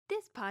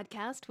This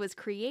podcast was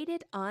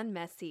created on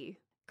Messy.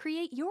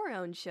 Create your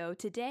own show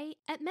today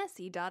at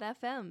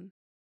messy.fm.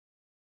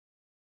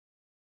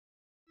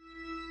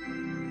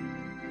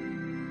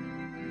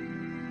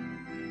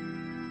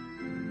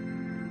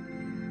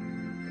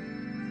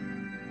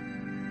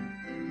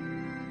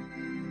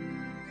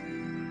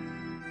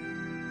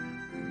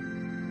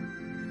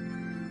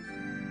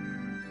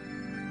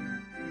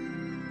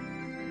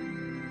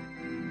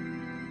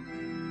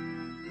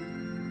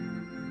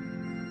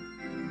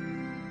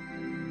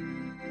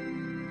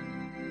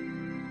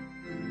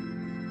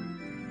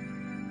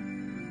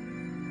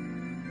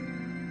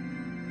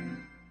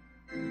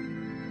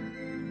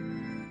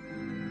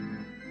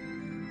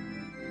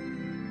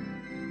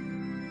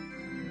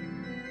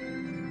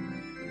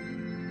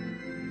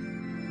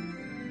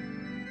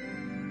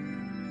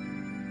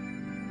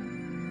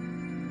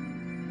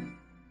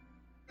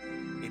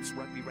 It's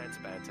Rugby, Ranter,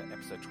 Banter,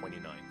 episode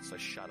 29, so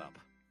shut up.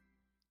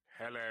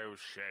 Hello,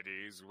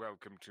 sheddies.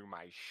 Welcome to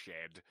my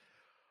shed.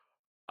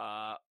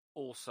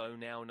 Also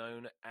now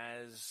known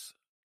as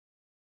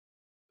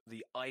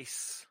the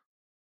Ice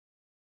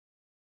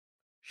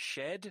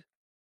Shed. I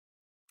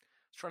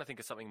was trying to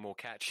think of something more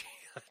catchy.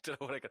 I don't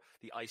know what I got.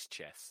 The Ice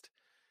Chest.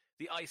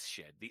 The Ice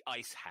Shed. The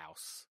Ice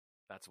House.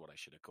 That's what I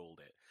should have called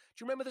it.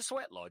 Do you remember the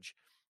Sweat Lodge?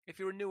 If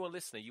you're a newer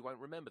listener, you won't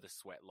remember the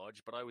Sweat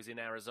Lodge, but I was in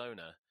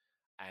Arizona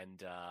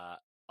and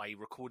I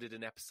recorded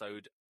an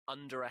episode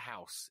under a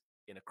house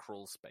in a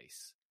crawl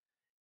space.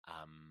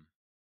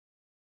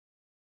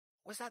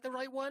 Was that the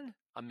right one?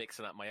 I'm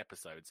mixing up my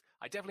episodes.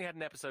 I definitely had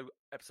an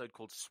episode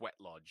called Sweat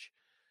Lodge,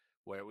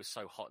 where it was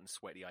so hot and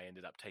sweaty I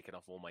ended up taking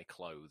off all my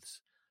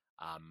clothes.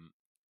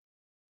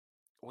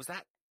 Was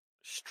that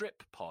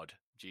Strip Pod?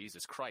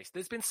 Jesus Christ.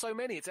 There's been so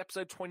many. It's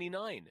episode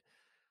 29.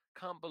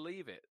 Can't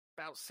believe it.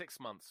 About 6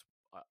 months.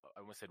 I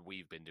almost said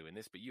we've been doing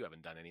this, but you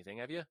haven't done anything,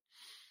 have you?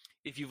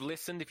 If you've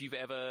listened, if you've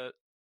ever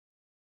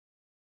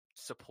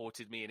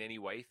supported me in any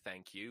way,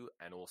 thank you.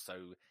 And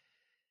also,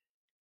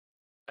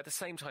 at the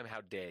same time,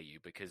 how dare you?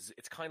 Because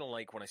it's kind of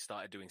like when I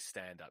started doing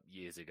stand-up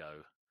years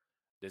ago.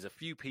 There's a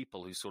few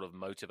people who sort of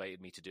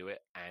motivated me to do it,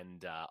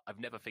 and I've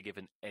never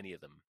forgiven any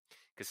of them.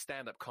 Because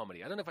stand-up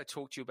comedy, I don't know if I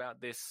talked to you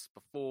about this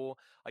before.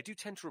 I do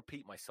tend to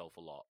repeat myself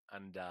a lot,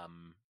 and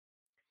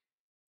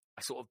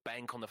I sort of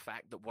bank on the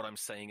fact that what I'm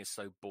saying is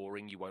so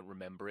boring you won't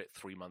remember it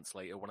 3 months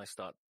later when I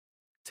start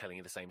telling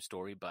you the same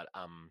story. But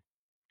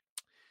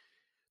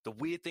the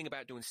weird thing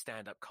about doing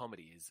stand-up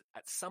comedy is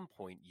at some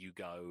point you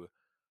go,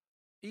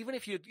 even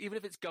if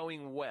it's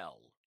going well,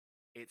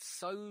 it's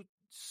so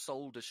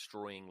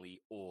soul-destroyingly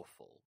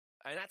awful.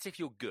 And that's if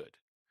you're good.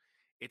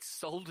 It's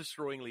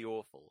soul-destroyingly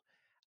awful.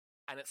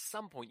 And at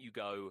some point you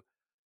go,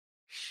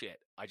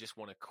 shit, I just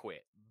want to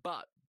quit.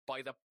 But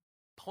by the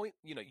point,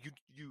 you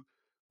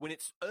when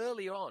it's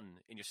early on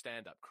in your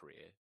stand-up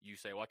career, you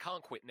say, well, I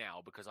can't quit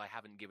now because I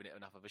haven't given it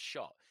enough of a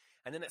shot.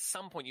 And then at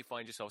some point you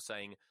find yourself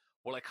saying,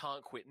 well, I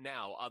can't quit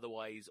now,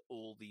 otherwise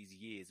all these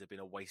years have been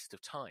a waste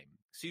of time.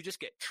 So you just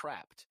get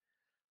trapped.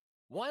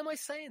 Why am I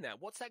saying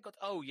that? What's that got?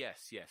 Oh,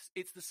 yes.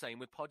 It's the same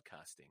with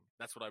podcasting.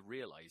 That's what I've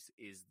realized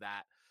is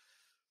that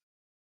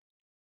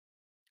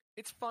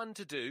it's fun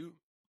to do,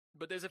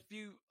 but there's a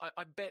few,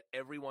 I bet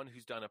everyone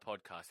who's done a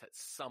podcast at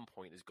some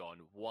point has gone,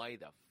 why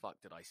the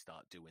fuck did I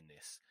start doing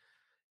this?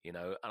 And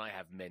I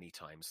have many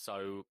times.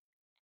 So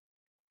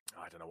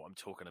I don't know what I'm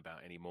talking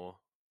about anymore.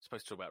 I'm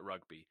supposed to talk about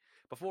rugby.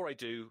 Before I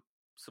do,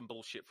 some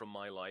bullshit from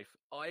my life.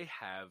 I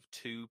have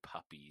 2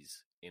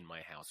 puppies in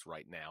my house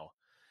right now.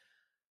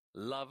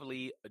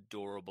 Lovely,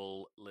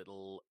 adorable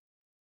little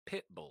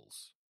pit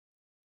bulls.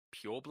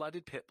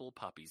 Pure-blooded pit bull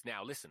puppies.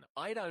 Now, listen,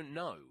 I don't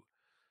know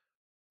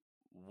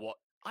what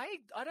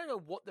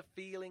the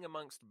feeling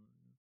amongst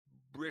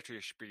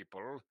British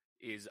people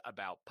is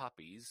about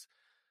puppies.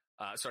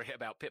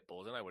 About pit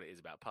bulls. I know what it is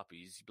about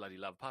puppies. You bloody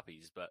love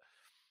puppies. But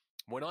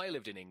when I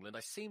lived in England,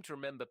 I seem to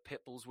remember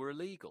pit bulls were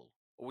illegal.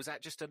 Or was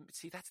that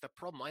see, that's the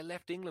problem. I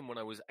left England when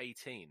I was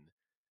 18.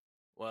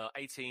 Well,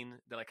 18,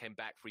 then I came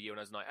back for a year when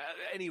I was 9.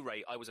 At any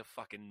rate, I was a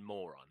fucking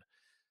moron.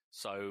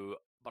 So,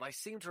 but I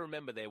seem to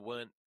remember there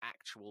weren't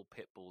actual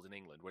pit bulls in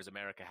England, whereas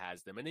America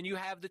has them. And then you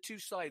have the two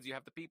sides. You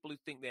have the people who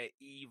think they're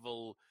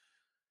evil,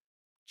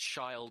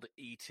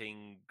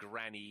 child-eating,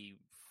 granny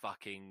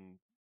fucking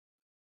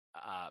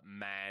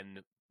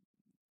man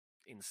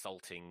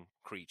insulting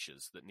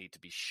creatures that need to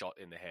be shot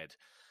in the head.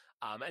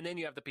 And then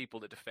you have the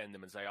people that defend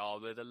them and say, oh,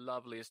 they're the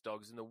loveliest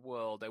dogs in the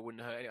world. They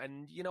wouldn't hurt anyone.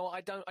 And,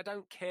 I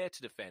don't care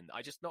to defend.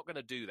 I'm just not going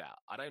to do that.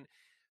 I don't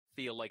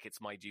feel like it's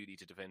my duty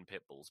to defend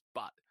pit bulls.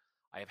 But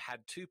I have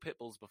had 2 pit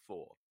bulls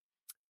before.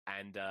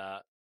 And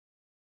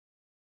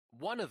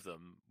one of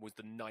them was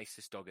the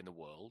nicest dog in the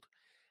world.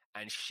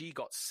 And she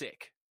got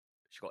sick.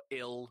 She got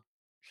ill.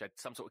 She had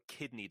some sort of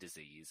kidney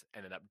disease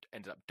and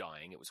ended up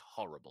dying. It was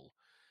horrible.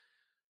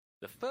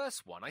 The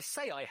first one, I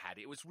say I had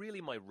it. It was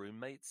really my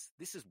roommates.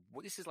 This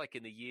is like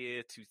in the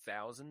year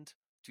 2000,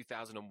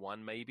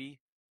 2001 maybe.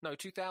 No,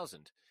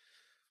 2000.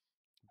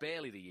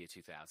 Barely the year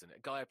 2000. A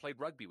guy I played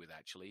rugby with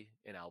actually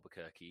in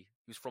Albuquerque.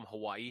 He was from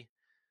Hawaii.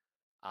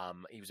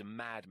 He was a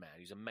madman.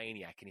 He was a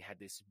maniac, and he had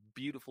this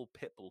beautiful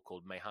pit bull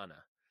called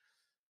Mehana.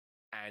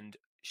 And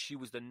she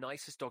was the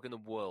nicest dog in the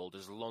world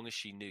as long as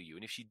she knew you.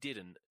 And if she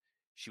didn't,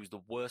 she was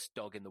the worst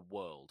dog in the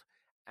world.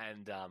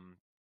 And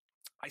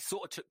I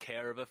sort of took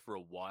care of her for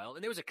a while.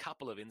 And there was a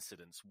couple of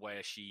incidents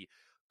where she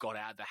got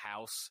out of the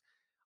house.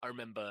 I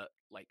remember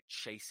like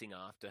chasing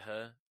after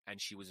her,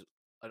 and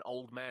an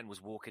old man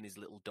was walking his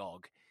little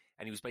dog,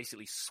 and he was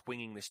basically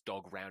swinging this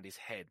dog round his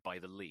head by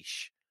the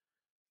leash.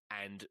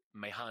 And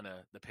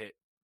Mehana, the pit,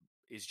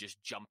 is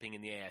just jumping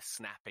in the air,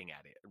 snapping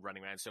at it,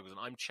 running around in circles.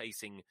 And I'm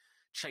chasing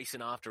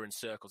after her in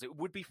circles. It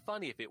would be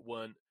funny if it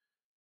weren't,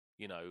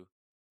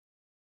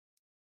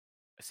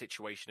 a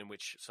situation in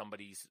which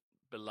somebody's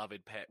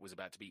beloved pet was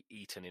about to be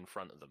eaten in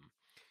front of them.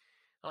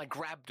 And I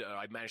grabbed her.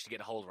 I managed to get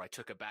a hold of her. I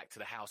took her back to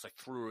the house. I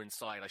threw her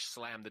inside. I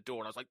slammed the door,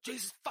 and I was like,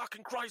 Jesus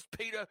fucking Christ,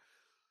 Peter!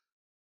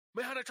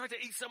 Mehana tried to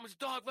eat someone's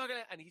dog.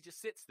 And he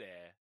just sits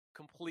there,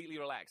 completely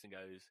relaxed, and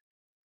goes,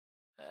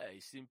 hey,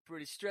 you seem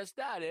pretty stressed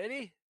out,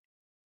 Eddie.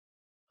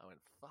 I went,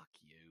 fuck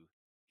you.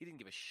 He didn't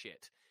give a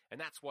shit. And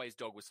that's why his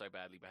dog was so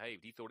badly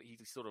behaved. He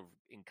sort of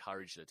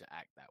encouraged her to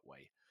act that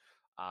way.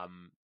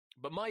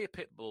 But my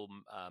pit bull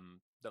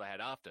that I had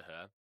after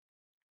her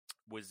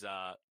was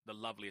the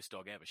loveliest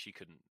dog ever. She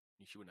wouldn't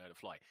hurt a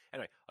fly.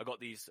 Anyway, I got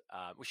these,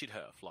 she'd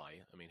hurt a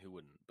fly. I mean, who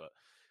wouldn't? But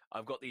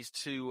I've got these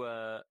two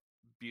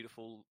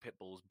beautiful pit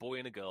bulls, boy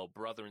and a girl,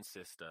 brother and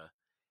sister.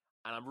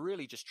 And I'm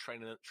really just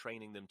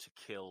training them to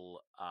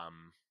kill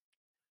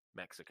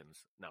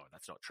Mexicans. No,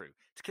 that's not true.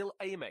 To kill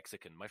a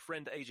Mexican. My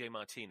friend AJ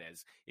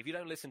Martinez. If you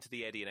don't listen to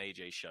the Eddie and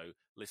AJ show,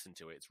 listen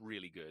to it. It's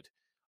really good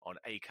on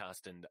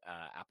Acast and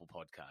Apple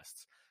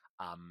Podcasts.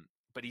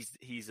 But he's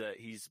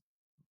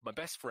my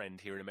best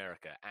friend here in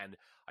America, and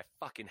I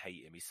fucking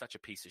hate him. He's such a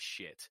piece of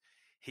shit.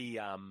 He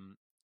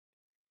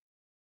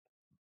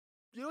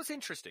it's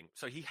interesting.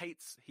 So he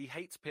hates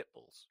pit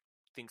bulls.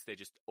 Thinks they're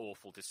just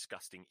awful,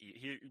 disgusting.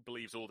 He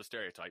believes all the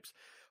stereotypes,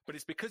 but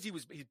it's because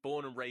he's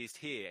born and raised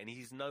here, and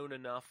he's known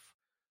enough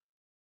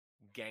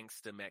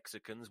gangster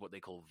Mexicans, what they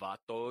call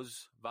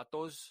vatos,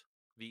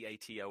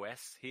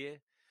 V-A-T-O-S here,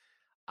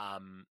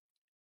 and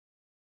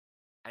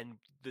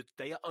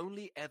they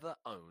only ever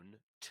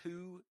own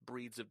two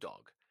breeds of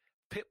dog,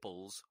 pit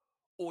bulls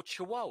or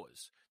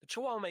chihuahuas. The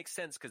chihuahua makes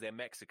sense because they're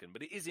Mexican,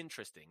 but it is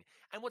interesting.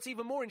 And what's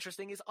even more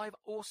interesting is I've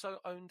also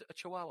owned a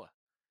chihuahua.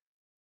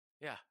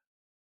 Yeah.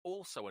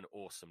 Also an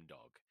awesome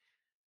dog.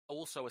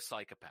 Also a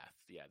psychopath.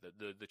 Yeah,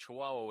 the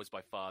Chihuahua was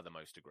by far the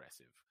most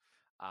aggressive.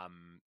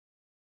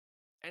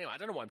 Anyway, I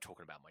don't know why I'm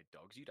talking about my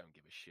dogs. You don't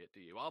give a shit, do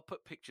you? I'll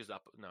put pictures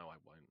up. No, I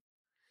won't.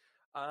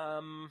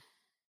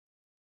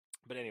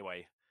 But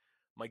anyway,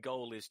 my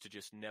goal is to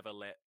just never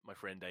let my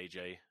friend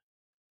AJ,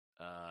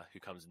 who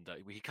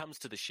he comes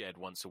to the shed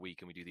once a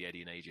week and we do the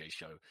Eddie and AJ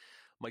show.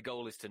 My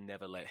goal is to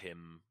never let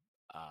him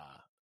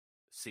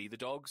see the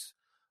dogs,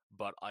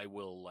 but I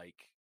will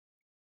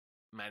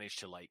manage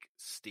to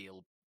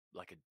steal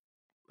like a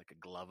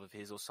glove of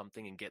his or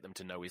something and get them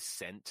to know his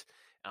scent.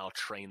 And I'll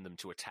train them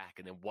to attack,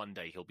 and then one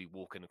day he'll be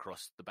walking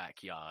across the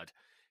backyard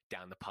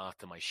down the path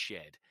to my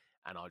shed,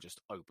 and I'll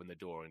just open the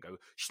door and go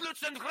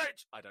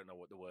Schutzenrecht. I don't know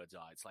what the words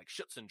are. It's like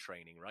Schutzen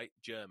training, right?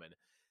 German.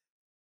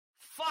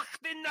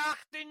 Fachte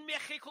Nacht in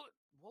Mexico.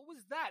 What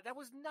was that? That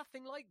was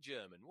nothing like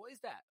German. What is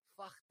that?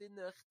 Fachte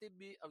Nacht in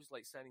Me. I was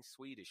sounding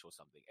Swedish or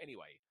something.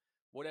 Anyway,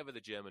 whatever the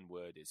German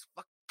word is.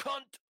 Fuck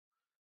cunt.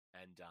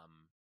 And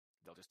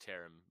they'll just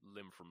tear him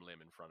limb from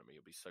limb in front of me.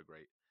 It'll be so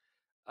great.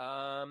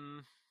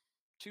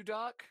 Too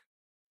dark?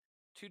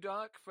 Too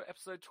dark for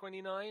episode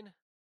 29?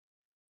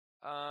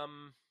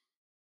 I'm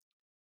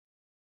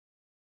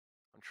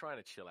trying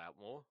to chill out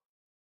more.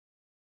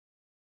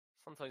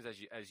 Sometimes,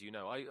 as you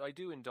know, I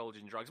do indulge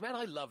in drugs. Man,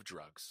 I love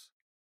drugs.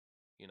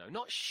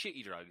 Not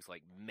shitty drugs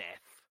like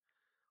meth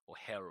or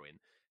heroin.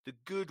 The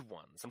good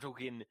ones. I'm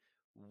talking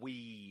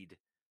weed,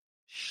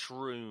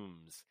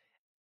 shrooms,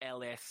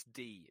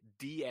 LSD,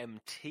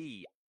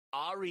 DMT,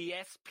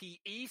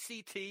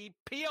 RESPECT,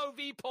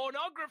 POV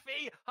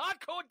pornography,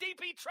 hardcore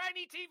DP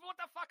tranny TV. What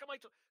the fuck am I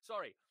talking?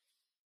 Sorry.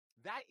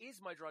 That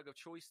is my drug of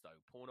choice, though.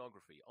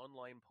 Pornography,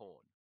 online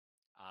porn.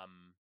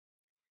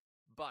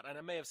 And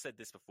I may have said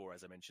this before,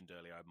 as I mentioned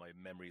earlier, my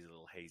memory's a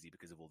little hazy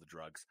because of all the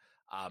drugs.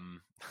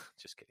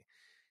 Just kidding.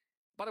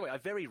 By the way, I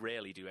very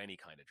rarely do any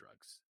kind of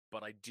drugs,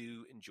 but I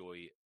do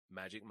enjoy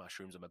magic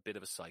mushrooms. I'm a bit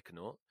of a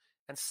psychonaut,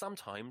 and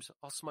sometimes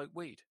I'll smoke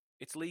weed.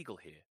 It's legal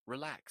here.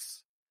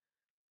 Relax.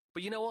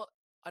 But you know what?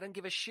 I don't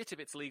give a shit if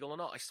it's legal or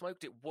not. I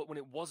smoked it when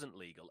it wasn't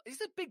legal.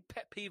 It's a big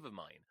pet peeve of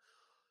mine.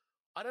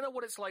 I don't know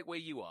what it's like where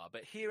you are,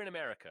 but here in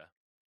America,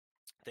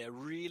 they're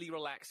really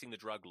relaxing the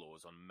drug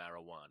laws on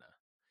marijuana.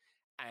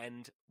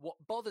 And what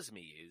bothers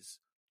me is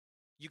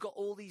you got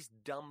all these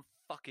dumb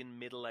fucking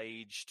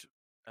middle-aged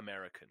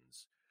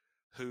Americans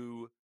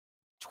who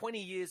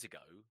 20 years ago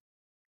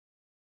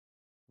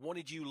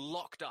wanted you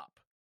locked up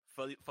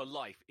for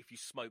life if you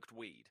smoked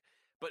weed.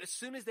 But as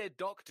soon as their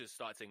doctors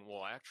start saying,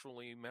 well,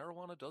 actually,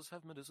 marijuana does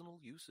have medicinal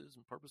uses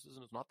and purposes,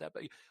 and it's not that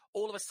bad,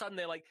 all of a sudden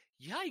they're like,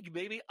 yike,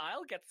 maybe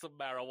I'll get some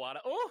marijuana.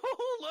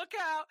 Oh, look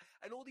out.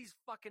 And all these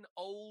fucking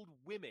old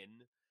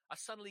women are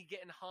suddenly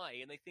getting high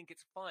and they think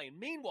it's fine.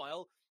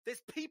 Meanwhile,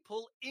 there's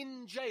people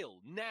in jail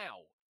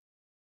now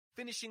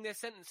finishing their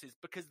sentences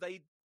because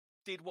they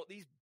did what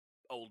these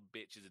old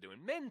bitches are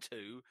doing. Men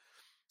too,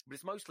 but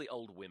it's mostly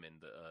old women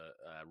that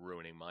are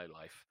ruining my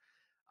life.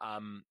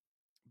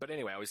 But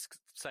anyway, I was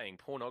saying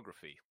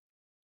pornography.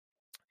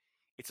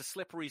 It's a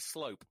slippery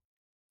slope.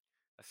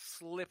 A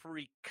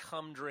slippery,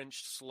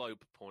 cum-drenched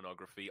slope,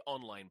 pornography.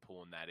 Online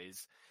porn, that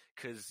is.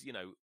 Because, you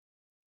know,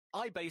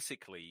 I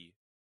basically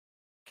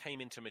came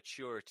into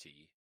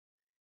maturity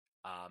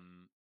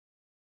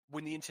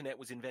when the internet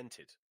was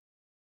invented.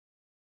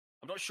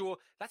 I'm not sure.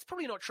 That's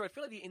probably not true. I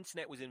feel like the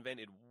internet was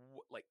invented,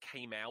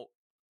 came out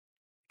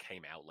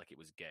like it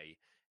was gay.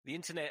 The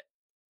internet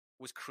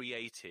was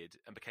created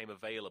and became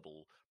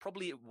available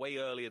probably way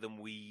earlier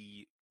than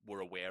we were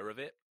aware of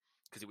it,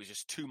 because it was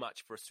just too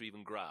much for us to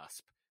even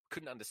grasp.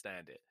 Couldn't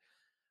understand it.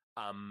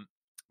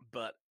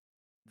 But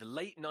the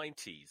late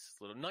 90s,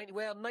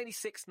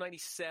 96,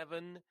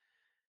 97,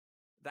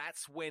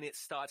 that's when it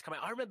started to come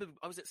out. I remember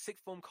I was at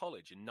sixth form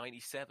college in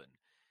 97,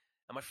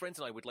 and my friends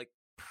and I would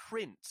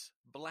print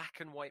black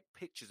and white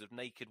pictures of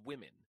naked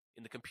women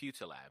in the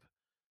computer lab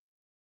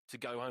to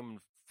go home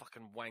and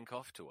fucking wank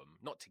off to them.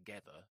 Not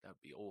together. That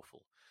would be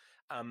awful.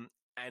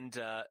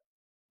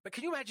 But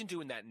can you imagine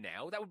doing that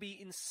now? That would be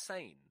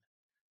insane.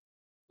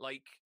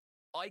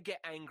 I get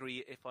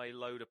angry if I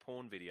load a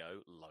porn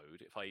video.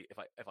 If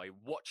I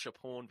watch a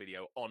porn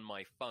video on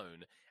my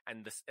phone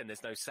and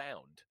there's no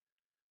sound.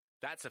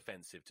 That's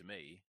offensive to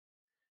me,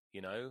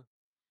 you know.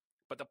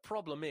 But the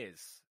problem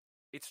is,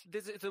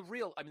 there's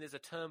a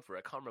term for it.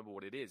 I can't remember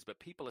what it is, but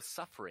people are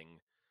suffering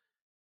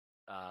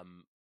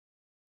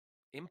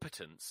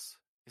impotence.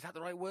 Is that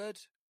the right word?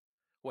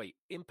 Wait,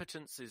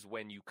 impotence is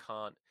when you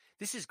can't.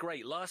 This is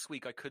great. Last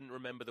week I couldn't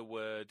remember the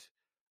word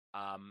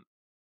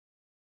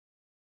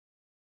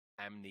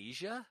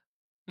amnesia.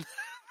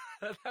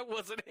 That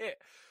wasn't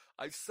it.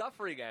 I'm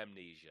suffering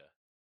amnesia.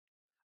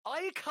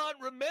 I can't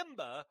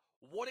remember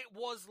what it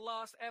was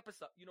last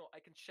episode. You know, I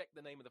can check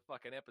the name of the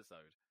fucking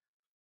episode.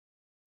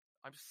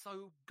 I'm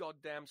so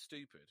goddamn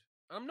stupid.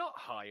 I'm not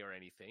high or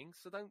anything,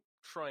 so don't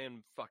try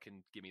and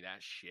fucking give me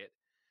that shit.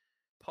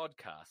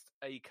 Podcast,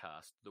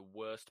 Acast, the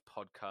worst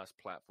podcast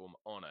platform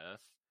on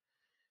earth.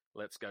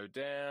 Let's go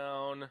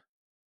down.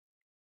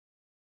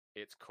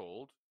 It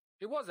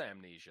was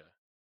amnesia.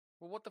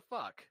 Well, what the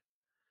fuck?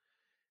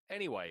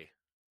 Anyway.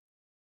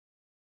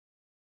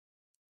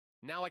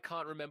 Now I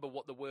can't remember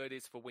what the word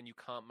is for when you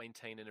can't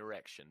maintain an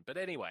erection. But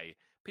anyway,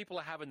 people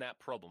are having that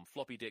problem,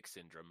 floppy dick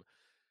syndrome,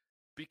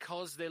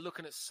 because they're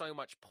looking at so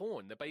much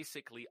porn. They're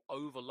basically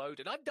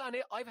overloaded. I've done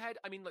it.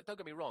 Don't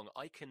get me wrong.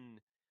 I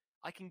can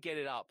get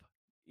it up,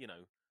 you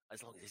know,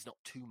 as long as there's not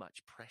too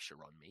much pressure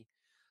on me.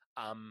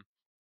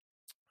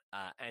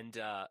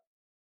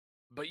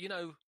 But you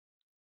know,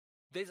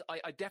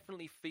 I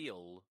definitely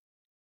feel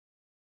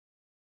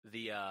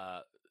the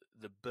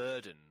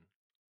burden,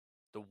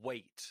 the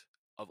weight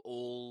of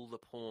all the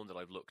porn that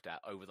I've looked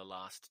at over the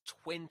last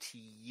 20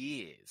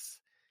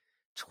 years.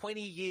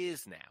 20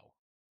 years now.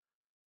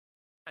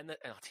 And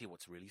I'll tell you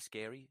what's really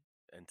scary,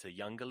 and to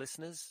younger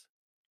listeners,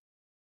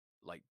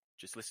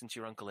 just listen to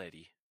your Uncle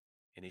Eddie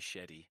in his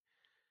sheddy.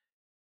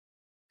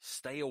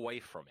 Stay away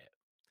from it,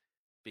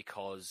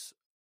 because,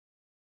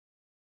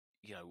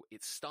 you know,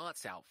 it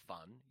starts out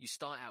fun. You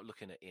start out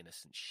looking at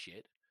innocent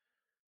shit.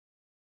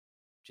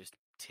 Just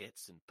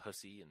tits and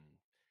pussy and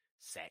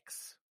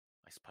sex,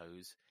 I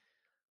suppose.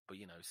 But,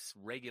 you know,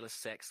 regular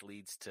sex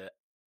leads to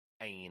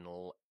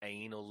anal.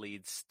 Anal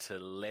leads to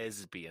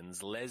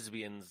lesbians.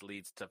 Lesbians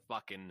leads to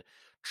fucking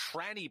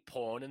tranny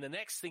porn. And the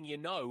next thing you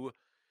know,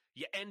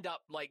 you end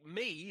up like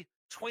me,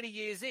 20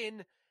 years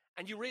in,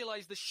 and you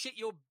realize the shit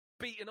you're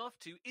beaten off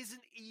to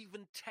isn't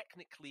even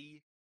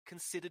technically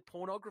considered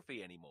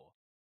pornography anymore.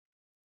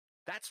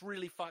 That's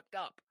really fucked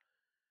up.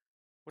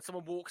 When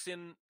someone walks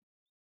in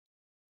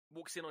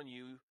on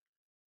you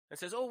and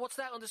says, "Oh, what's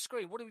that on the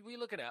screen? What are we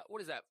looking at?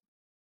 What is that?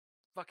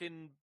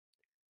 Fucking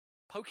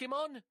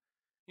Pokemon?"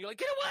 You're like,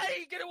 "Get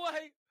away! Get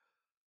away!"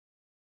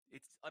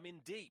 I'm in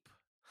deep.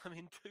 I'm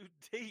in too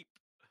deep.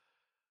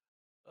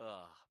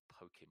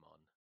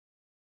 Pokemon.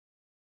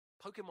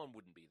 Pokemon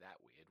wouldn't be that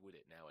weird, would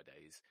it,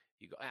 nowadays?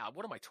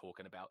 What am I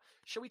talking about?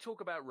 Shall we talk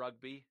about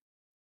rugby?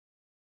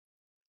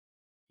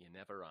 You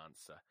never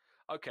answer.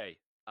 Okay,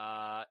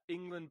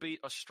 England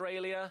beat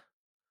Australia.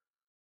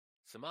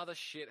 Some other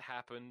shit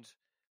happened.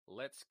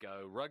 Let's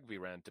go. Rugby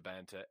Ranter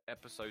Banter,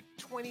 episode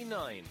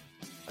 29.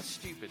 A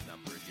stupid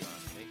number, if you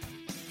ask me.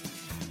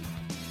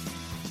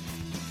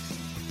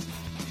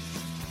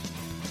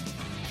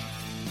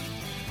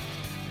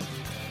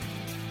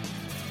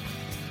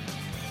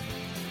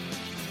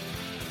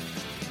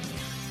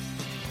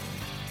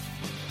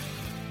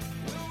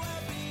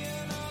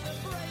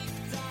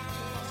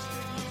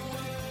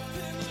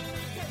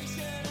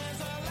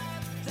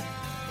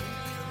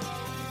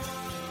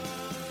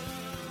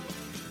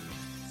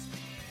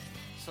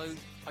 So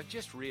I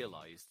just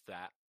realised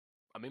that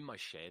I'm in my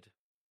shed,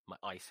 my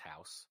ice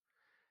house,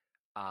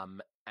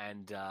 and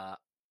I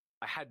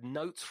had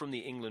notes from the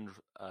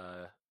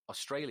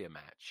England-Australia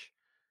match,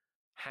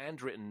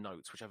 handwritten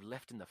notes, which I've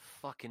left in the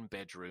fucking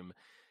bedroom.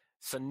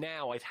 So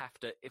now I'd have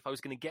to, if I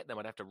was going to get them,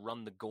 I'd have to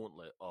run the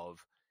gauntlet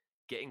of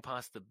getting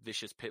past the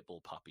vicious pit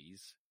bull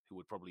puppies, who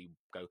would probably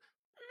go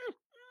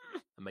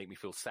and make me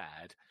feel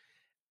sad,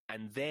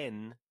 and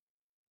then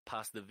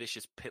past the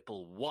vicious pit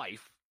bull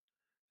wife,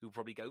 who would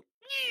probably go,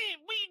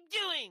 what are you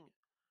doing?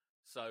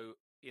 So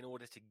in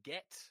order to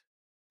get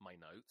my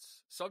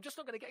notes, so I'm just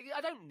not going to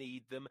I don't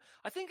need them.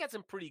 I think I had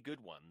some pretty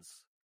good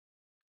ones.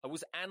 I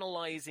was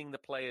analysing the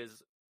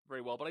players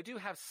very well, but I do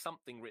have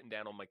something written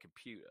down on my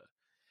computer.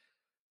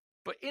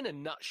 But in a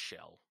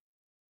nutshell,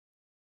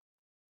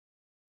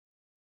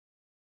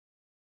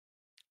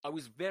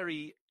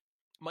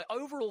 my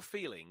overall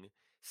feeling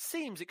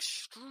seems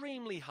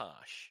extremely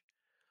harsh.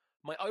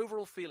 My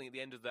overall feeling at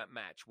the end of that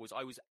match was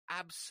I was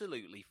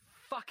absolutely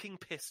fucking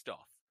pissed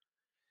off.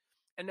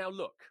 And now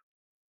look,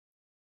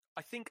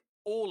 I think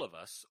all of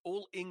us,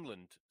 all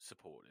England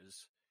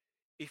supporters,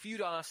 if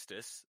you'd asked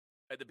us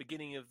at the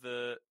beginning of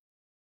the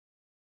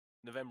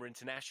November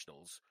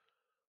internationals,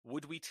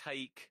 would we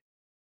take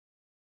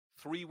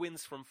 3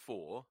 wins from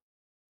 4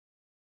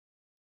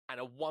 and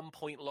a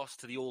 1-point loss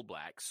to the All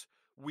Blacks,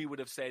 we would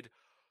have said,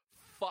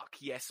 fuck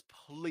yes,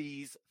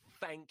 please,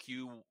 thank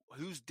you.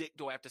 Whose dick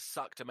do I have to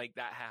suck to make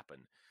that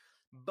happen?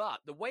 But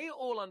the way it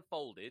all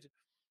unfolded,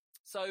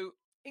 so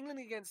England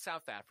against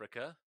South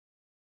Africa,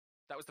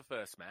 that was the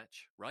first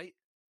match, right?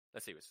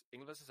 Let's see, it was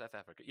England versus South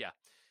Africa. Yeah.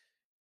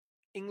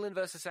 England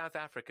versus South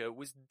Africa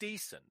was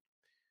decent.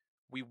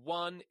 We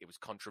won. It was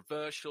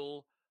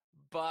controversial,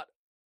 but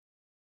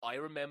I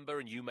remember,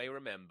 and you may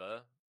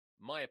remember,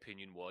 my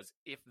opinion was,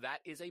 if that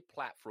is a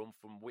platform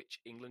from which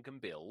England can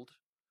build,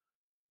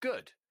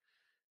 good.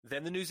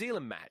 Then the New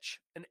Zealand match,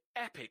 an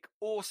epic,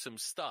 awesome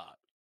start.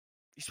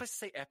 Are you supposed to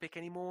say epic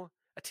anymore?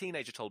 A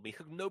teenager told me,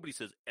 nobody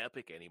says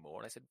epic anymore.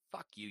 And I said,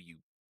 fuck you,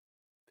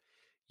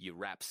 you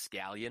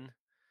rapscallion.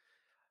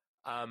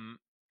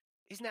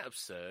 Isn't that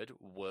absurd?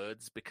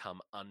 Words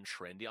become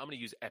untrendy. I'm going to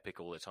use epic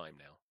all the time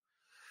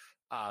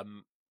now.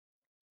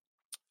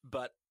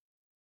 But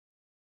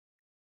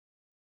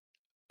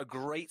a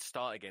great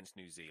start against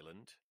New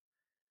Zealand,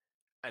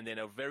 and then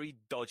a very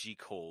dodgy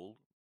call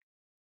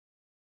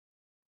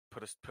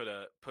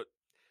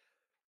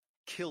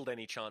killed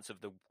any chance of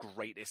the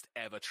greatest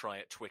ever try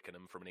at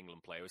Twickenham from an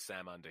England player with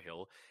Sam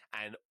Underhill,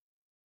 and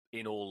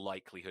in all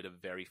likelihood a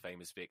very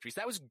famous victory.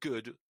 So that was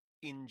good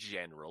in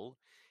general.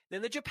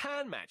 Then the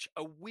Japan match,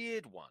 a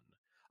weird one,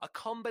 a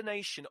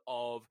combination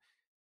of,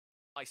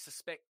 I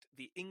suspect,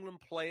 the England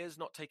players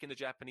not taking the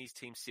Japanese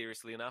team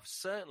seriously enough.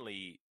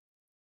 Certainly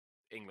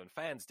England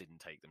fans didn't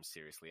take them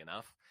seriously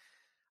enough.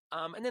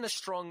 And then a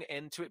strong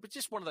end to it, but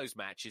just one of those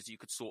matches you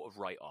could sort of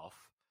write off.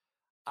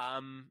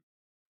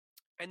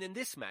 And then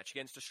this match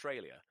against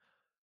Australia.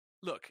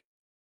 Look,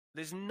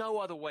 there's no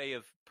other way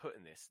of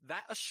putting this.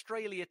 That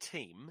Australia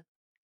team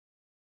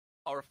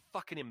are a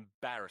fucking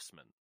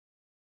embarrassment.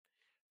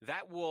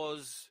 That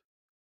was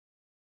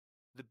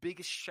the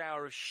biggest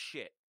shower of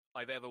shit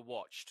I've ever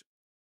watched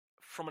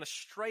from an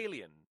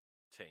Australian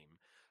team.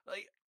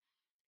 Like,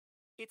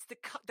 it's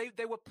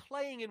they were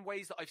playing in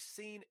ways that I've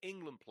seen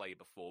England play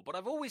before, but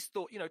I've always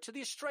thought, to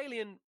the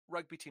Australian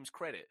rugby team's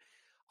credit,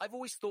 I've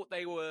always thought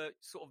they were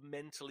sort of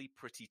mentally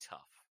pretty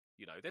tough.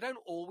 They don't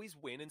always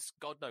win, and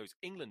God knows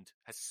England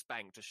has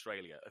spanked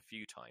Australia a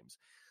few times,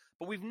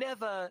 but we've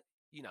never,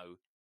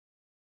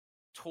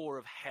 tour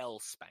of hell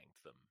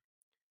spanked them.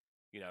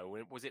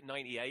 Was it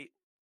 98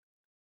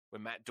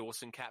 when Matt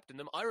Dawson captained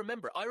them? I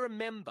remember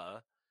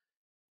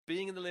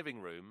being in the living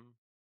room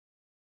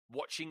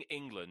watching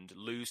England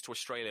lose to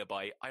Australia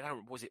by,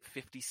 was it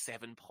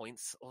 57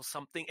 points or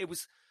something? It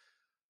was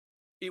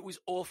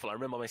awful. I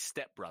remember my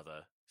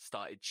stepbrother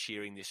started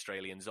cheering the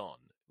Australians on.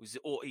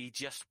 He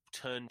just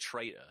turned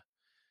traitor.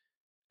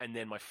 And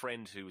then my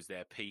friend who was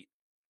there, Pete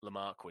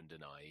Lamarquand,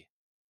 and I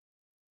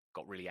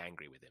got really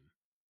angry with him.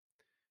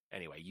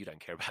 Anyway, you don't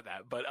care about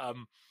that. But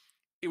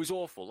it was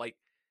awful. Like,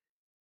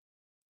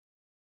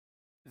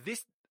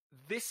 this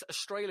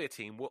Australia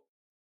team were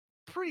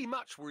pretty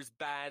much as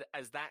bad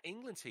as that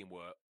England team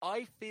were.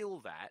 I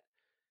feel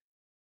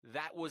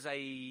that was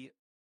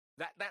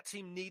that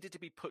team needed to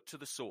be put to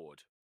the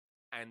sword,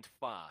 and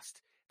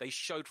fast. They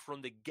showed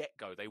from the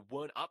get-go they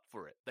weren't up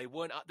for it. They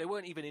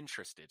weren't even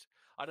interested.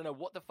 I don't know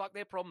what the fuck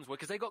their problems were,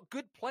 because they got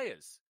good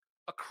players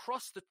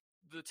across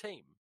the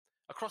team,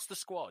 across the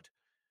squad.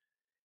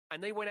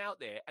 And they went out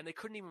there and they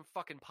couldn't even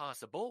fucking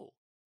pass a ball.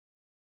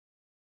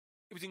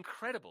 It was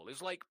incredible. It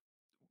was like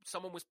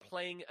someone was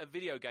playing a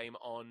video game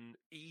on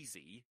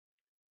easy,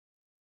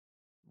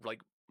 like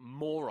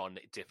moron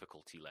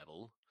difficulty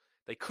level.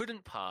 They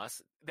couldn't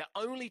pass. The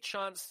only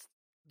chance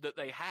that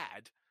they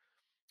had,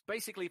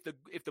 basically,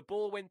 if the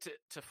ball went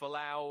to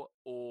Falau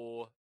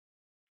or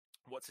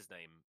what's his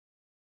name,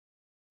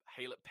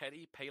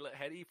 Palett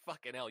Hetty,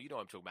 fucking hell, you know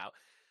what I'm talking about.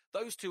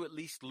 Those two at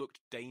least looked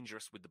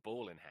dangerous with the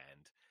ball in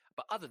hand.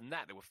 But other than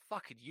that, they were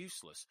fucking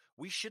useless.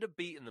 We should have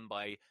beaten them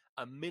by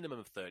a minimum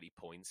of 30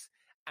 points.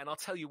 And I'll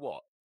tell you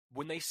what,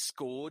 when they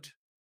scored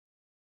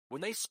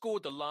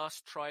the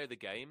last try of the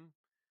game,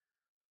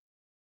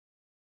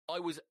 I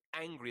was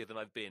angrier than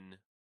I've been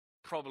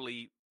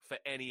probably for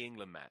any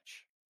England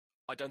match.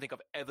 I don't think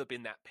I've ever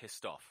been that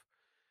pissed off.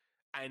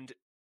 And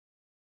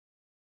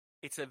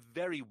it's a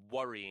very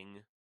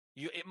worrying...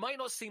 it might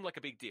not seem like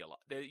a big deal.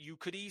 You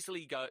could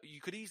easily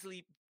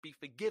be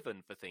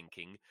forgiven for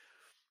thinking,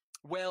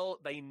 well,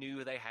 they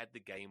knew they had the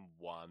game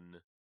won,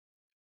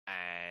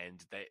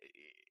 and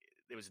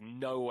there was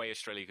no way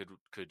Australia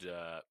could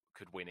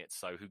win it.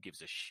 So who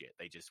gives a shit?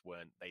 They just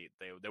weren't.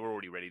 They were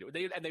already ready to.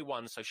 And they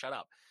won. So shut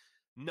up.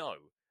 No,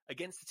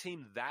 against a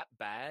team that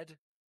bad,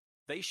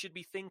 they should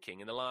be thinking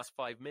in the last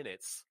 5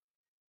 minutes.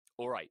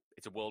 All right,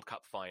 it's a World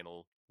Cup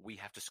final. We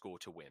have to score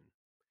to win,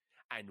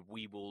 and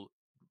we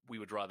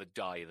would rather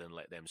die than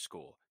let them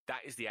score.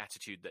 That is the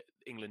attitude that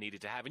England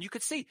needed to have. And you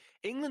could see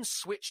England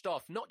switched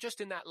off, not just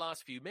in that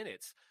last few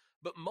minutes,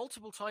 but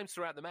multiple times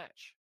throughout the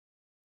match.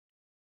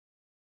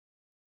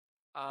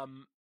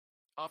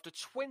 After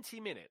 20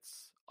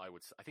 minutes, I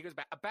think it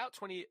was about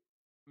 20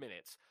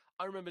 minutes,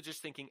 I remember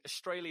just thinking,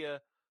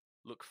 Australia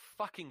look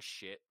fucking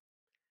shit.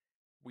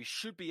 We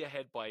should be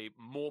ahead by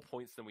more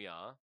points than we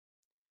are.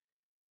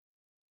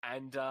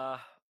 And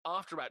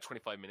after about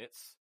 25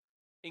 minutes,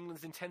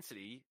 England's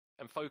intensity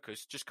and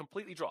focus just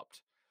completely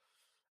dropped.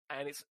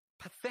 And it's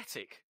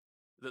pathetic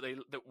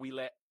that we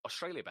let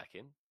Australia back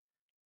in.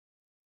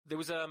 There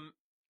was I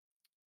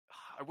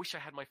wish I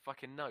had my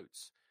fucking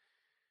notes.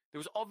 There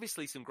was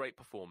obviously some great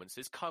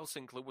performances. Kyle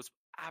Sinclair was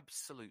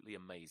absolutely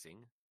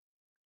amazing.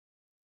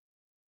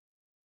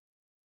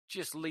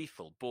 Just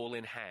lethal, ball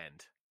in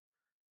hand.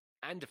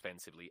 And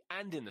defensively,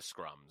 and in the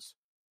scrums.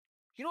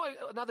 You know,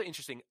 another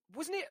interesting...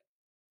 Wasn't it...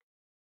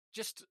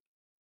 Just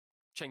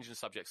changing the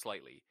subject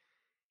slightly.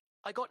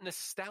 I got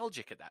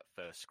nostalgic at that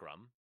first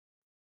scrum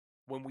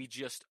when we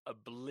just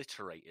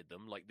obliterated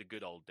them like the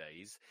good old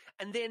days.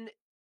 And then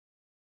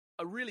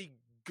a really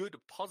good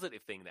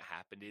positive thing that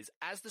happened is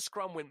as the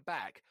scrum went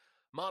back,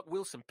 Mark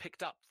Wilson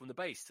picked up from the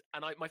base.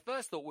 And my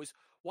first thought was,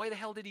 why the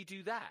hell did he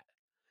do that?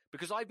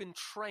 Because I've been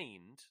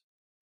trained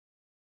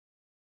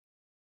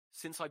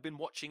since I've been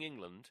watching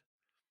England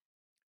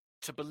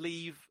to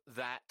believe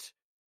that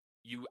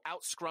you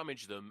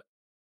out-scrummage them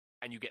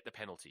and you get the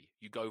penalty.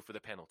 You go for the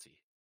penalty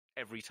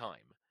every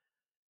time.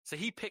 So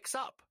he picks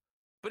up,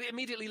 but it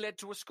immediately led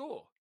to a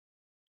score.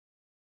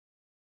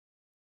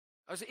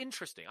 It was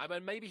interesting. I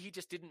mean, maybe he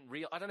just didn't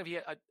I don't know if he...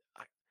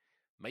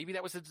 maybe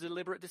that was a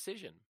deliberate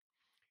decision.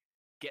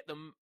 Get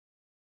them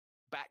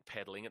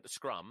backpedaling at the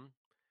scrum,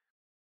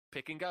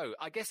 pick and go.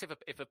 I guess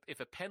if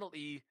a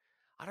penalty...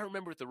 I don't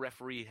remember if the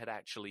referee had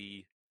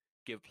actually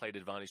played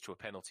advantage to a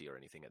penalty or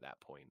anything at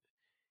that point.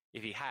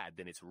 If he had,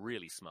 then it's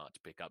really smart to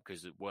pick up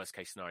because the worst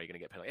case scenario, you're going to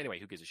get penalty. Anyway,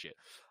 who gives a shit?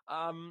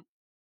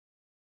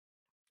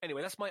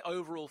 Anyway, that's my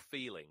overall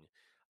feeling,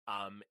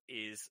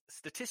 is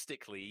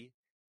statistically,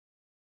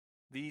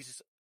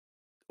 these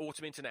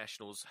autumn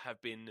internationals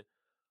have been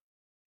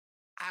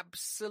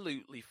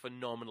absolutely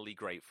phenomenally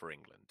great for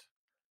England.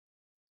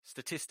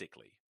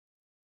 Statistically.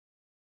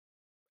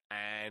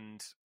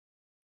 And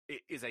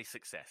it is a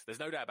success. There's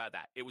no doubt about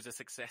that. It was a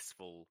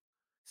successful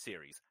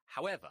series.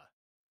 However,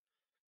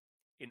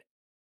 in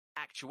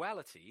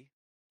actuality,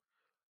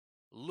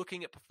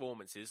 looking at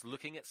performances,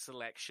 looking at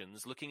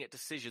selections, looking at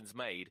decisions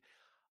made,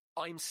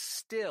 I'm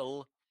just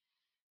still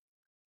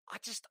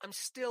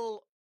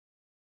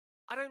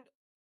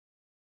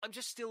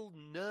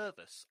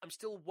nervous. I'm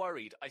still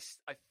worried. I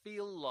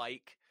feel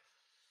like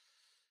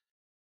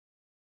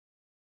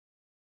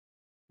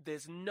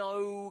there's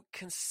no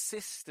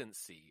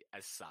consistency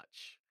as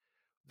such.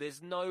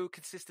 There's no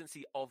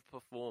consistency of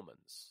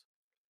performance.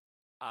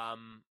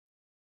 I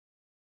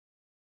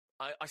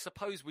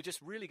suppose we're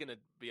just really going to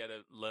be able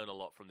to learn a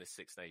lot from this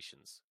Six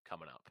Nations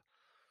coming up.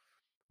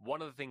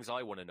 One of the things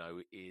I want to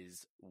know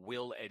is,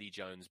 will Eddie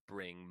Jones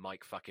bring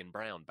Mike fucking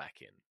Brown back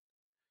in?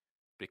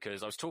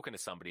 Because I was talking to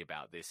somebody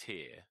about this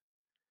here,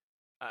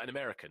 an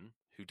American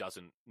who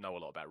doesn't know a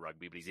lot about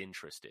rugby, but he's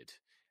interested.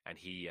 And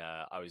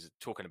I was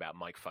talking about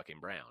Mike fucking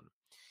Brown.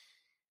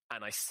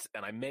 And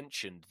I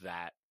mentioned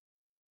that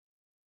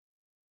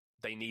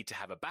they need to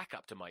have a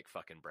backup to Mike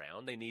fucking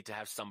Brown. They need to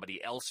have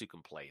somebody else who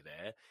can play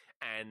there.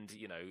 And,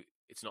 you know,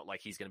 it's not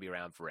like he's going to be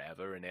around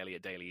forever. And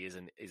Elliot Daly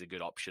is a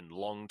good option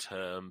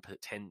long-term,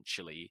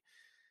 potentially.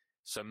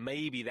 So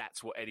maybe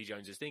that's what Eddie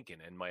Jones is thinking.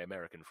 And my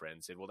American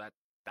friend said, well,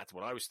 that's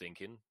what I was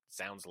thinking.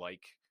 Sounds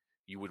like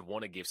you would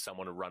want to give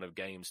someone a run of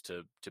games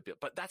to build.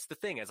 But that's the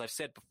thing, as I've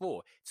said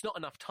before, it's not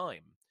enough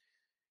time.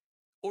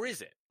 Or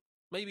is it?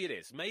 Maybe it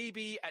is.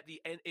 Maybe at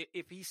the end,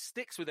 if he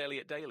sticks with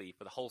Elliot Daly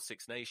for the whole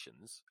Six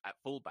Nations at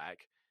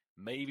fullback,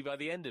 maybe by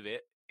the end of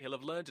it, he'll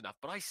have learned enough.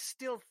 But I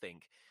still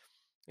think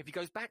if he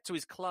goes back to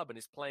his club and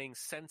is playing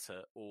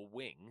centre or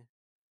wing,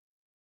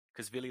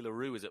 because Villy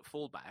LaRue is at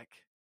fullback,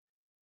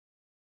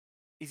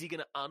 is he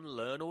going to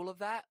unlearn all of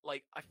that?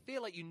 Like, I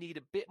feel like you need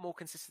a bit more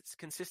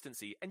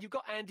consistency. And you've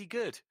got Andy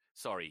Goode.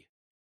 Sorry,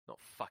 Not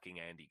fucking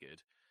Andy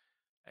Goode.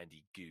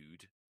 Andy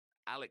Goode.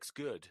 Alex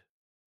Goode.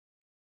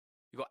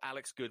 You've got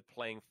Alex Goode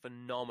playing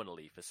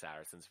phenomenally for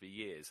Saracens for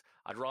years.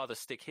 I'd rather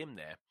stick him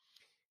there.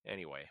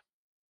 Anyway.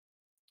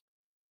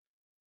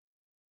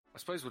 I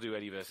suppose we'll do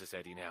Eddie versus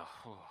Eddie now.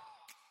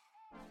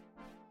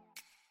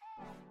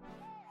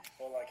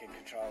 All I can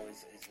control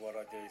is what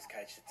I do is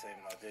coach the team,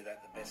 and I'll do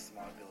that the best of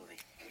my ability.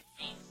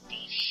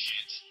 Bullshit.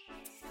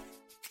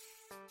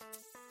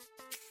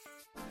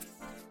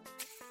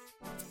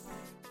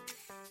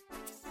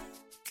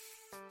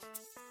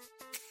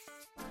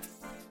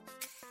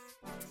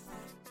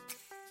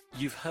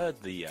 You've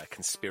heard the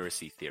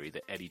conspiracy theory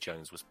that Eddie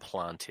Jones was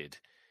planted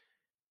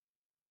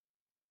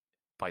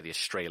by the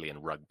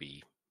Australian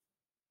Rugby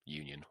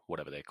Union,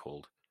 whatever they're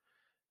called,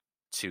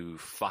 to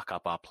fuck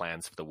up our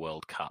plans for the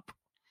World Cup.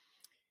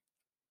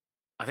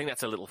 I think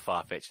that's a little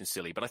far-fetched and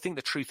silly, but I think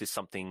the truth is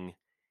something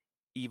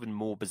even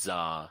more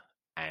bizarre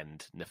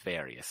and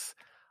nefarious.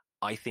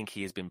 I think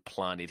he has been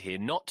planted here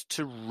not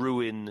to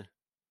ruin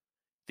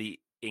the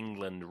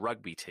England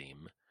rugby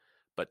team,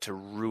 but to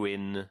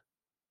ruin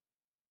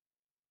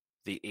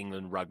the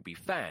England rugby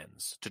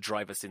fans, to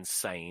drive us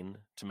insane,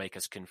 to make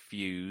us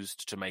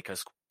confused, to make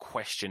us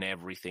question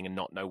everything and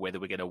not know whether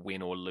we're going to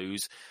win or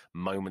lose.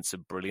 Moments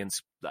of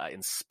brilliance,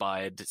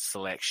 inspired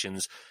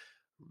selections,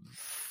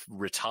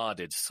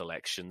 retarded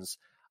selections.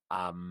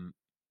 Time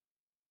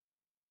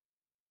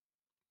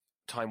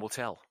will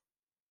tell.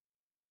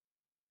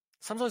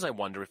 Sometimes I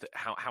wonder if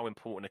how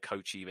important a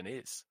coach even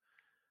is.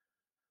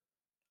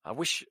 I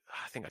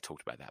think I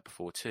talked about that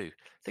before too.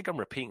 I think I'm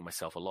repeating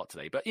myself a lot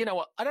today, but you know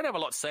what? I don't have a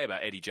lot to say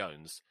about Eddie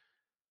Jones.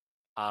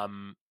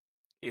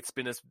 It's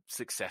been as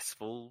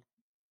successful.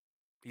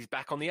 He's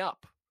back on the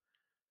up.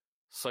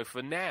 So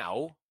for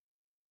now,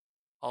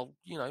 I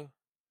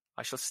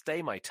shall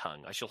stay my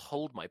tongue. I shall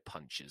hold my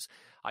punches.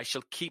 I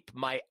shall keep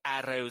my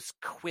arrows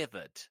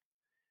quivered.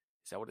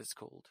 Is that what it's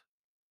called?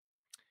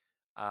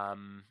 So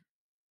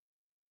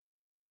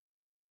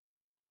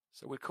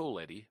we're cool,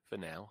 Eddie, for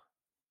now.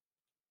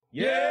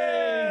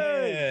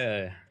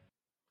 Yeah!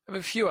 I have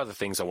a few other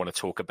things I want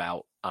to talk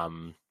about. A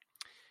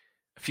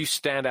few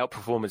standout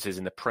performances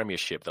in the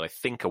Premiership that I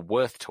think are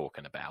worth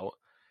talking about.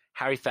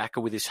 Harry Thacker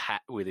with his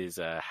hat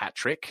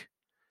trick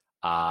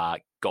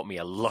got me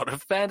a lot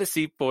of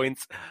fantasy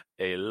points.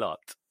 A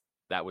lot.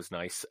 That was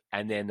nice.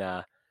 And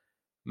then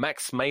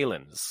Max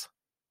Malins.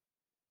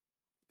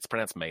 It's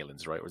pronounced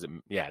Malins, right? Or is it?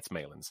 Yeah, it's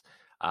Malins.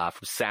 From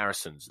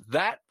Saracens.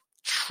 That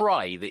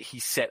try that he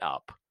set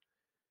up,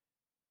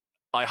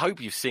 I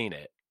hope you've seen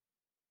it.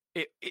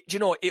 You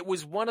know, it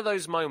was one of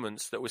those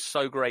moments that was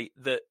so great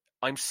that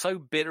I'm so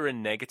bitter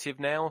and negative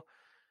now.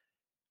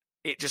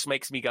 It just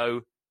makes me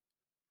go,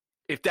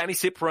 if Danny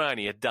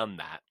Cipriani had done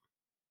that,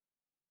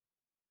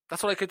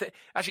 that's what I could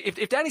actually,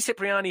 if Danny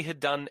Cipriani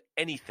had done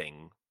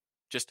anything,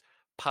 just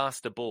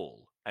passed the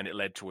ball and it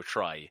led to a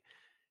try,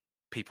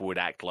 people would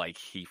act like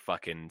he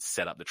fucking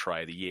set up the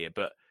try of the year.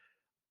 But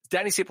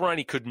Danny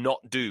Cipriani could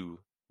not do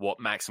what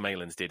Max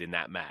Malins did in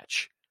that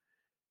match.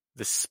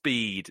 The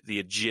speed, the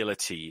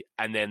agility,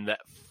 and then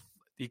that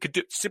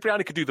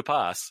Cipriani could do the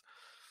pass,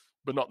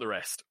 but not the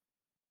rest.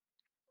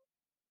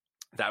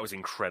 That was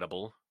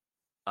incredible.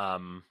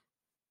 Oh,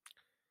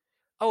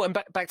 and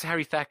back to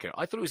Harry Thacker.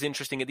 I thought it was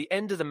interesting at the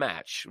end of the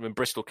match when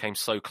Bristol came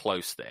so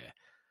close there.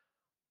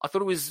 I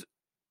thought it was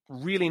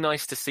really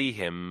nice to see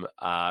him.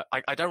 I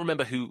don't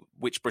remember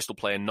which Bristol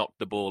player knocked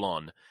the ball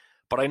on,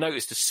 but I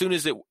noticed as soon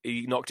as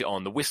he knocked it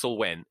on, the whistle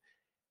went.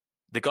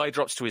 The guy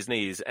drops to his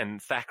knees, and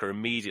Thacker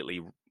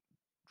immediately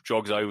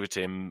jogs over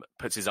to him,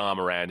 puts his arm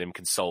around him,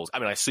 consoles. I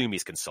mean, I assume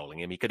he's consoling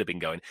him. He could have been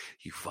going,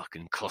 "You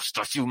fucking cost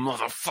us, you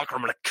motherfucker,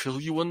 I'm going to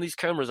kill you when these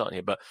cameras aren't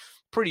here." But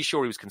pretty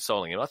sure he was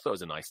consoling him. I thought it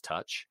was a nice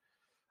touch.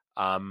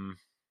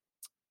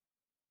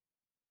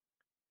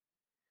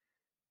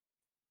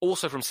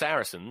 Also from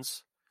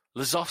Saracens,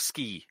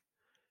 Lazowski.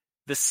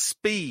 The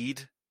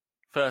speed,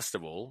 first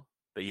of all,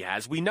 that he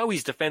has. We know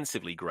he's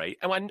defensively great,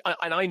 and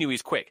I knew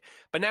he's quick.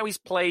 But now he's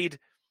played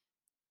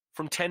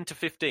from 10 to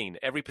 15,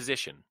 every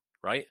position,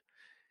 right?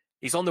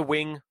 He's on the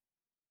wing,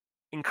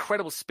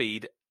 incredible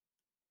speed.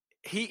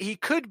 He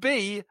could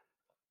be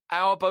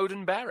our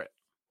Bowden Barrett.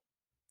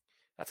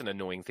 That's an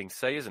annoying thing to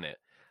say, isn't it?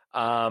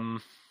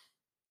 Oh,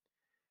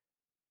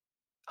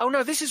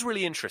 no, this is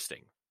really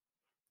interesting.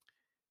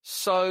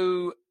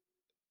 So,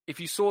 if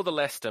you saw the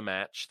Leicester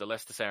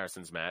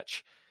Saracens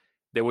match,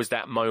 there was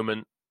that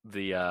moment,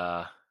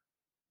 the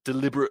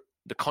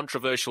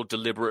controversial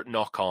deliberate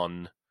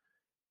knock-on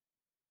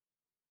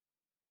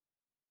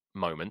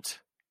moment.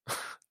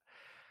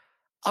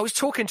 I was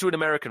talking to an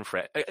American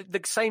friend, the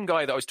same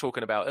guy that I was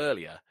talking about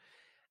earlier,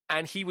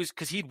 and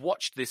because he'd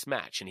watched this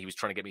match and he was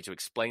trying to get me to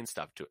explain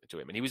stuff to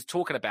him, and he was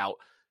talking about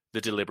the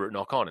deliberate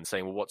knock-on and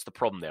saying, well, what's the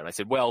problem there? And I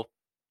said, well,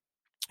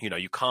 you know,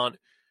 you can't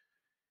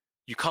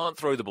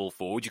throw the ball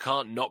forward, you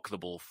can't knock the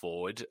ball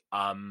forward.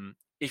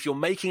 If you're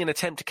making an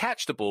attempt to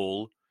catch the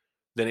ball,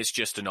 then it's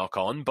just a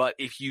knock-on, but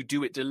if you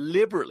do it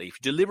deliberately, if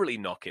you deliberately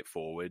knock it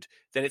forward,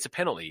 then it's a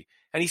penalty.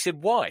 And he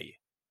said, why?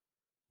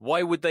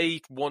 Why would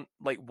they want,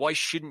 why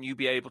shouldn't you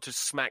be able to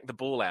smack the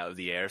ball out of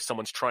the air if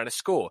someone's trying to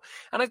score?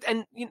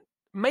 And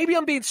maybe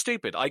I'm being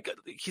stupid.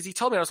 Because he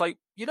told me, I was like,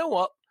 you know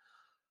what?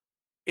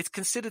 It's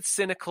considered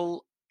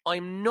cynical.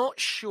 I'm not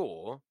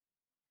sure.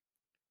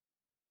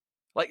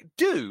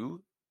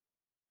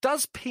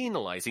 Does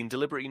penalizing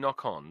deliberately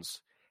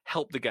knock-ons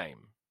help the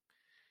game?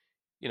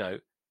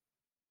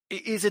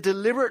 Is a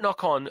deliberate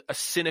knock-on a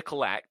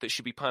cynical act that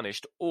should be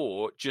punished,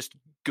 or just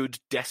good,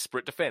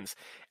 desperate defense?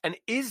 And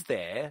is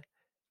there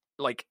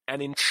an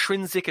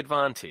intrinsic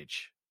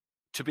advantage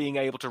to being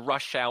able to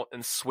rush out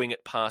and swing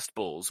at past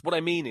balls? What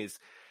I mean is,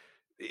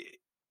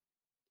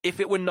 if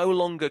it were no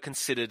longer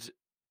considered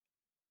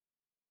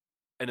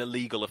an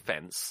illegal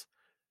offense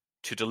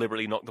to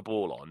deliberately knock the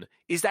ball on,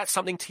 is that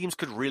something teams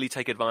could really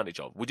take advantage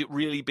of? Would it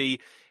really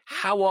be,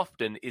 how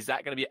often is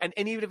that going to be? And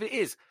even if it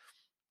is,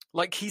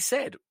 like he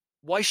said,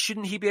 why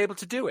shouldn't he be able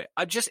to do it?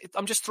 I'm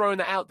just throwing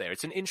that out there.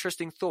 It's an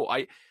interesting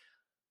thought.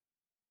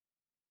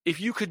 If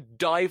you could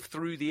dive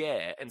through the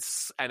air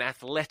and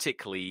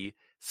athletically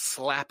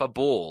slap a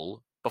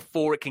ball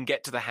before it can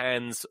get to the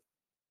hands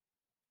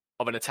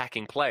of an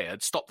attacking player,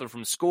 stop them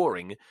from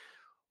scoring,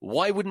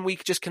 why wouldn't we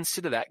just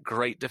consider that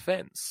great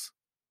defense?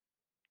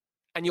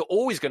 And you're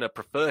always going to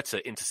prefer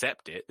to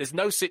intercept it. There's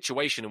no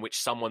situation in which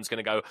someone's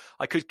going to go,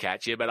 I could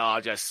catch it, but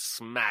I'll just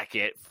smack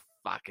it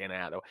fucking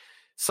out.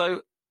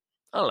 So,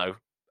 I don't know.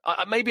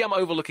 Maybe I'm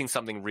overlooking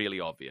something really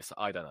obvious.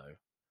 I don't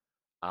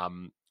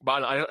know.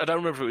 But I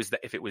don't remember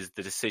if it was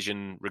the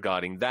decision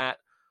regarding that.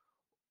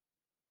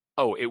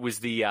 Oh, it was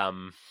the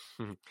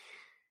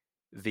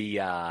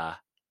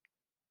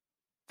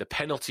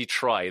penalty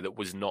try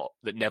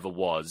that never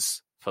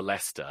was for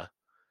Leicester.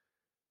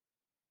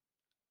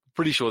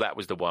 Pretty sure that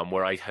was the one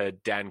where I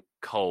heard Dan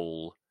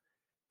Cole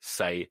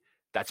say,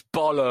 "That's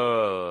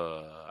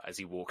bollocks," as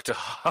he walked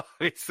off.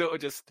 He sort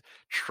of just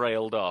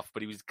trailed off,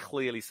 but he was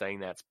clearly saying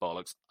that's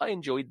bollocks. I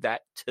enjoyed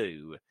that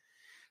too.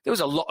 There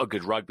was a lot of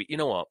good rugby. You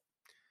know what?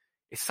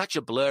 It's such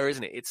a blur,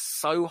 isn't it? It's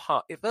so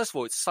hard. First of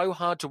all, it's so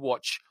hard to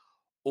watch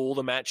all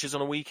the matches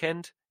on a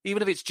weekend.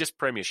 Even if it's just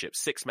Premiership,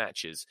 6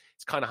 matches,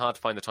 it's kind of hard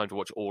to find the time to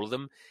watch all of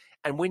them.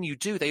 And when you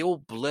do, they all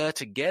blur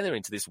together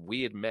into this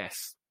weird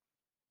mess.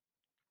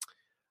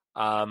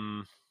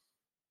 The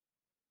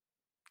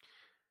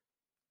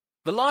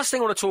last thing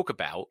I want to talk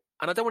about,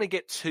 and I don't want to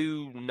get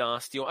too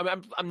nasty.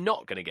 I'm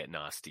not going to get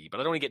nasty, but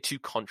I don't want to get too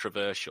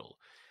controversial.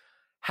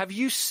 Have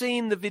you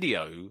seen the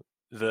video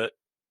that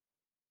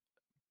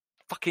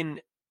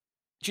do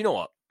you know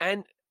what?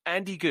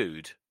 Andy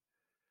Goode,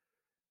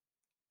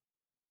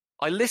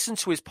 I listened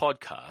to his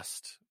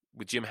podcast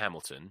with Jim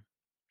Hamilton,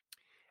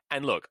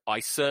 and look,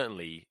 I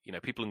certainly,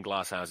 people in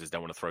glass houses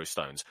don't want to throw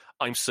stones.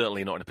 I'm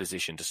certainly not in a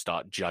position to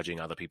start judging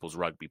other people's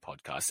rugby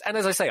podcasts. And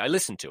as I say, I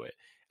listen to it,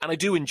 and I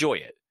do enjoy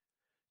it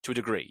to a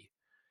degree.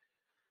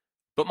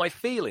 But my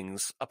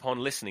feelings upon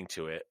listening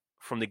to it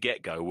from the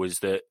get-go was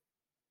that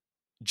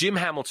Jim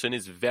Hamilton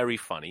is very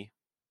funny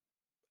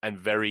and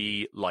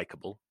very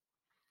likable.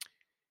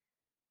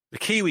 The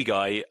Kiwi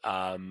guy,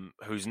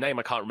 whose name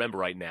I can't remember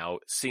right now,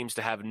 seems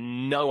to have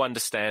no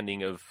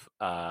understanding of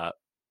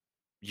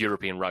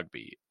European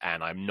rugby,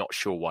 and I'm not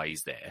sure why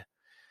he's there.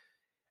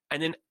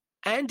 And then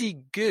Andy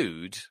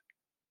Goode,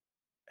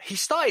 he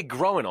started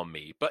growing on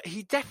me, but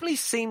he definitely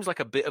seems like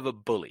a bit of a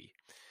bully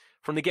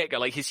from the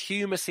get-go. His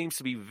humor seems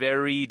to be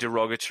very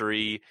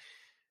derogatory.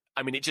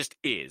 I mean, it just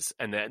is.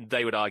 And then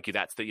they would argue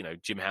that's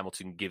Jim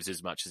Hamilton gives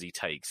as much as he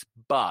takes.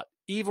 But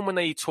even when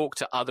they talk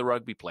to other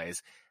rugby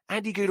players,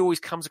 Andy Goode always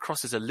comes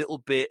across as a little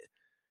bit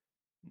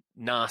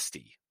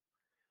nasty.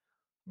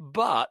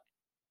 But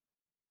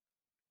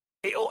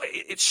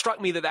it struck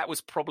me that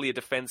was probably a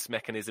defense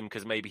mechanism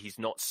because maybe he's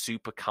not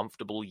super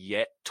comfortable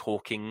yet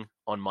talking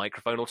on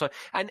microphone all the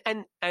time.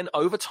 And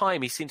over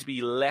time, he seemed to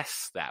be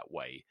less that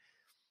way.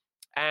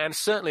 And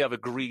certainly I've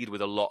agreed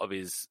with a lot of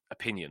his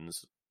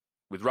opinions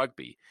with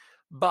rugby.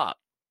 But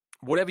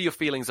whatever your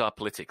feelings are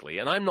politically,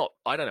 and I don't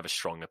have a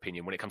strong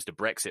opinion when it comes to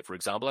Brexit, for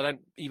example. I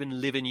don't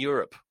even live in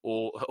Europe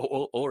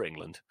or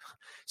England.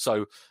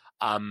 So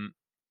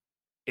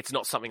it's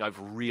not something I've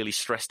really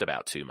stressed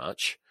about too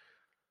much.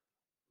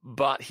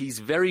 But he's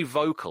very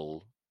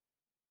vocal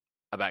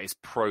about his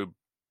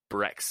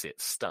pro-Brexit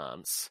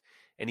stance,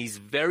 and he's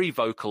very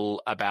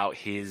vocal about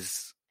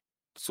his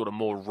sort of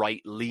more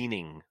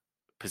right-leaning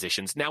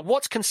positions. Now,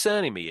 what's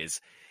concerning me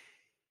is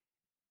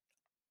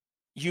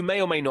you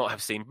may or may not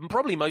have seen,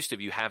 probably most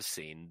of you have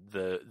seen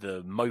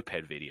the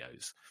moped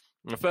videos.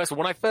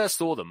 When I first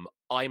saw them,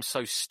 I'm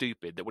so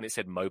stupid that when it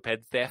said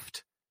moped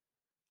theft,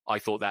 I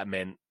thought that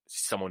meant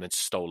someone had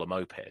stole a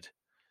moped.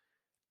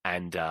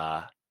 And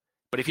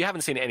but if you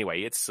haven't seen it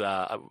anyway, it's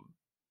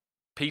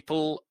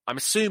people, I'm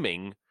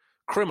assuming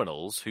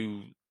criminals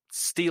who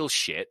steal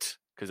shit,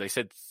 because they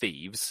said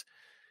thieves,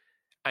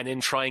 and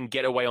then try and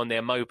get away on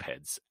their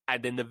mopeds.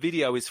 And then the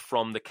video is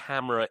from the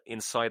camera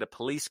inside a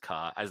police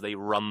car as they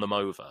run them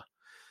over.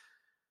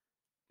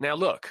 Now,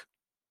 look.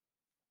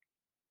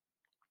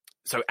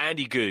 So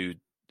Andy Goode,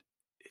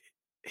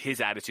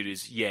 his attitude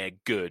is, yeah,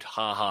 good,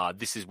 ha-ha,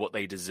 this is what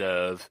they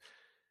deserve.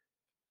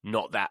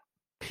 not that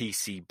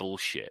PC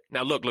bullshit.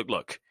 Now,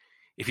 look.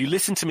 If you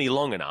listen to me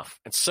long enough,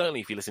 and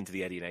certainly if you listen to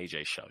the Eddie and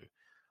AJ show,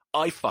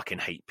 I fucking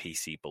hate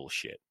PC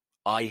bullshit.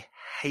 I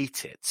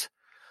hate it.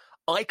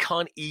 I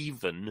can't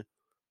even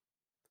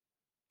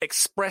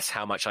express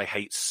how much I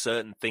hate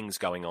certain things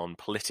going on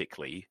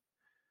politically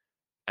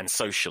and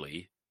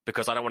socially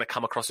because I don't want to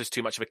come across as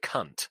too much of a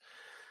cunt.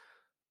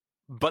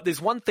 But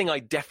there's one thing I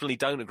definitely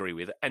don't agree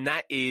with, and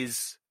that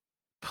is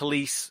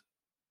police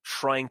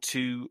trying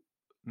to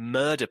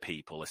murder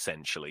people,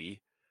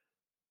 essentially,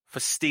 for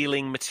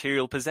stealing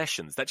material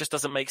possessions. That just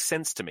doesn't make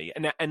sense to me.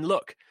 And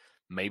look,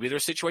 maybe there are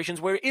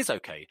situations where it is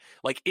okay.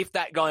 Like, if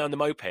that guy on the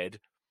moped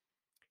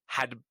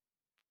had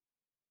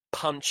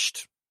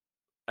punched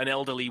an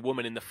elderly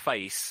woman in the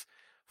face,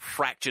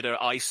 fractured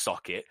her eye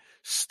socket,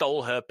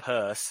 stole her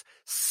purse,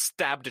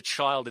 stabbed a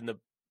child in the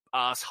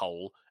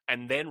asshole,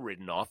 and then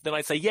ridden off, then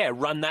I'd say, yeah,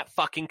 run that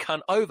fucking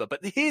cunt over.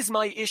 But here's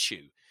my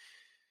issue.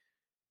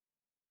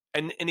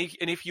 And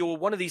if you're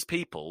one of these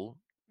people,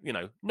 you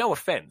know, no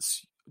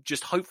offense,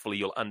 just hopefully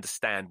you'll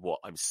understand what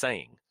I'm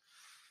saying.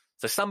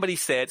 So somebody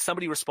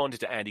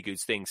responded to Andy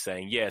Goode's thing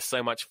saying, yeah,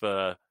 so much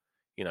for,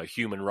 you know,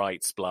 human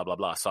rights, blah, blah,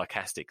 blah,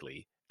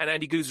 sarcastically. And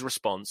Andy Goode's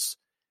response,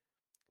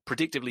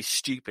 predictably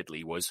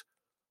stupidly, was,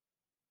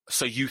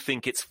 so you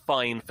think it's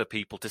fine for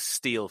people to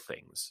steal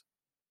things?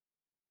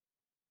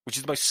 Which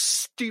is the most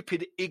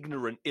stupid,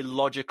 ignorant,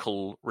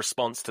 illogical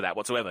response to that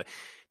whatsoever.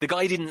 The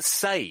guy didn't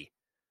say,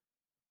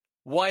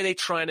 why are they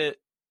trying to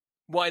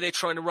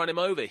run him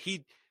over?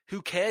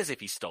 Who cares if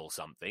he stole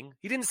something?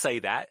 He didn't say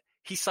that.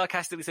 He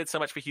sarcastically said so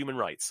much for human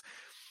rights.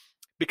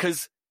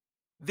 Because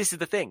this is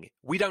the thing.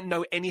 We don't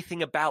know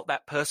anything about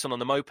that person on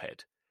the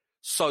moped.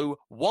 So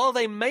while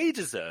they may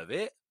deserve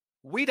it,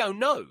 we don't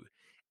know.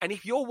 And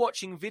if you're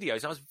watching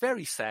videos, I was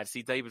very sad to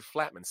see David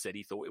Flatman said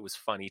he thought it was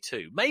funny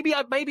too. Maybe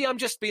I'm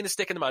just being a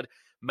stick in the mud.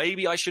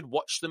 Maybe I should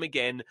watch them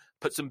again,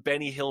 put some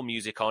Benny Hill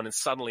music on, and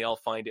suddenly I'll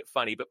find it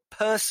funny. But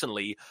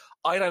personally,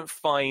 I don't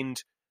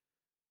find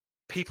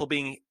people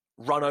being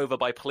run over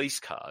by police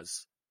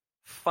cars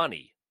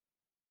funny.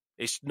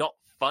 It's not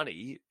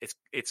funny. It's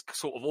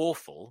sort of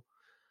awful.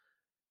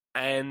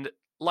 And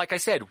like I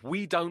said,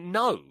 we don't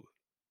know.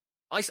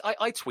 I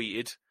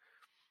tweeted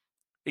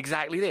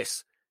exactly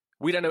this.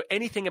 We don't know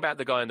anything about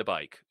the guy on the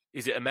bike.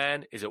 Is it a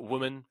man? Is it a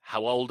woman?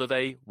 How old are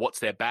they? What's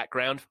their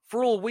background?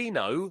 For all we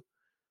know,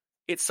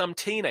 it's some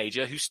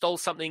teenager who stole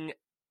something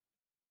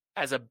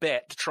as a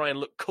bet to try and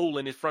look cool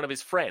in front of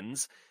his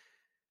friends,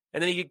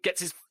 and then he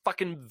gets his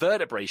fucking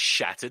vertebrae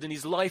shattered and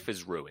his life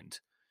is ruined,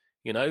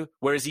 you know?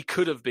 Whereas he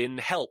could have been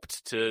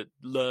helped to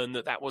learn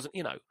that wasn't,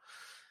 you know. And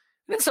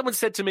then someone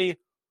said to me,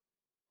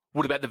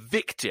 what about the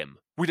victim?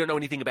 We don't know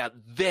anything about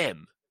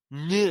them.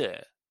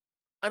 Yeah.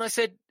 And I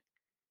said,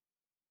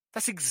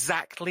 that's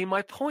exactly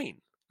my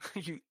point.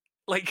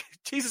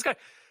 Jesus Christ.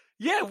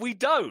 Yeah, we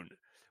don't.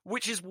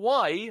 Which is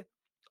why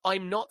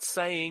I'm not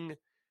saying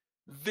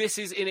this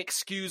is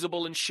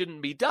inexcusable and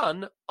shouldn't be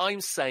done.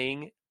 I'm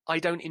saying I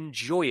don't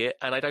enjoy it,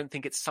 and I don't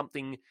think it's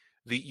something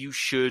that you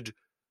should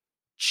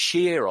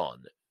cheer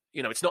on.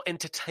 You know, it's not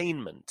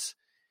entertainment.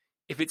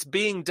 If it's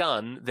being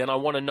done, then I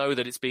want to know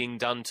that it's being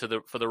done for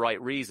the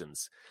right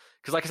reasons.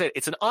 Because like I said,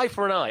 it's an eye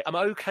for an eye. I'm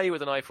okay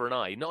with an eye for an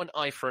eye, not an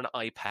eye for an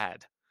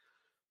iPad.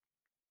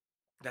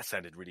 That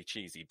sounded really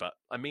cheesy, but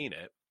I mean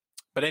it.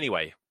 But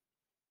anyway,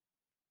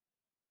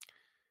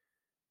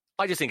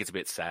 I just think it's a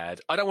bit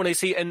sad. I don't want to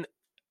see, and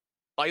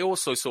I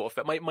also sort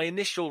of, my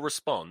initial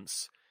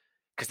response,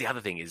 because the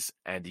other thing is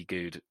Andy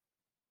Goode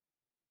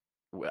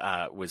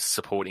was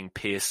supporting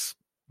Piers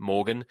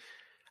Morgan.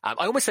 I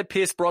almost said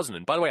Pierce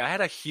Brosnan. By the way, I had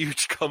a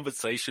huge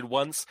conversation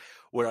once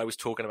where I was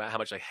talking about how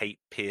much I hate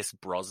Pierce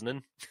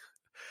Brosnan.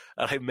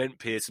 And I meant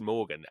Piers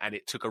Morgan, and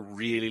it took a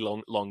really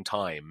long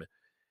time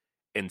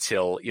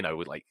until, you know,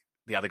 like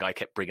the other guy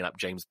kept bringing up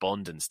James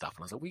Bond and stuff.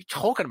 And I was like, what are you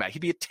talking about? He'd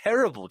be a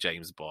terrible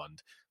James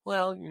Bond.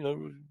 Well, you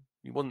know,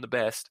 he wasn't the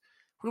best.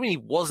 What do you mean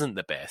he wasn't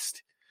the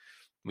best?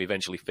 We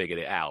eventually figured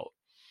it out.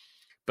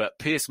 But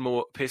Piers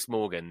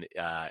Morgan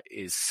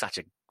is such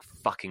a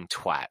fucking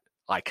twat.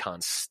 I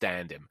can't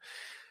stand him.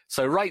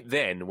 So right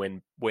then,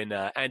 when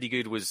Andy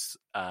Goode was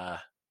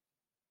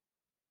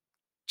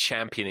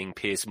championing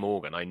Piers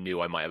Morgan, I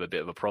knew I might have a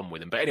bit of a problem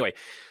with him. But anyway,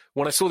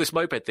 when I saw this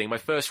moped thing, my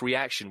first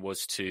reaction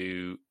was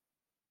to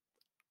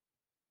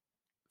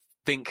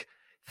think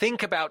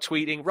about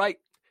tweeting, right,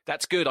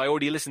 that's good. I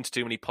already listened to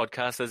too many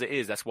podcasts as it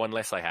is. That's one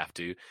less I have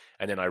to.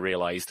 And then I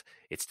realized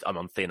I'm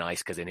on thin ice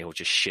because then he'll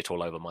just shit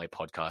all over my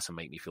podcast and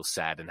make me feel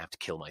sad and have to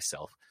kill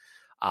myself.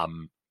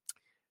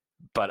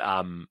 But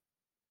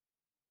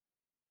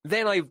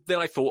then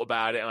I thought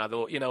about it and I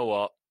thought, you know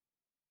what?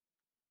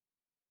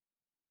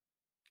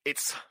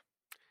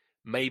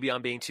 Maybe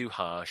I'm being too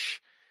harsh.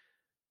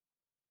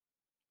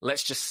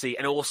 Let's just see.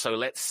 And also,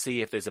 let's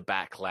see if there's a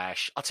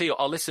backlash. I'll tell you,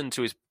 I'll listen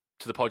to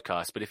the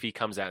podcast, but if he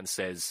comes out and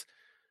says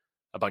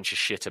a bunch of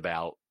shit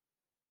about,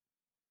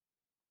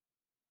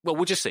 well,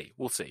 we'll just see.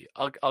 We'll see.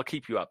 I'll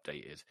keep you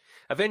updated.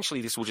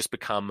 Eventually, this will just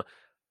become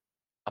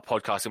a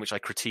podcast in which I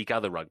critique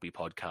other rugby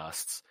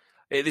podcasts.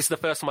 This is the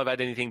first time I've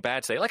had anything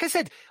bad to say. Like I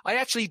said, I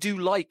actually do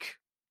like,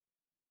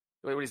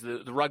 what is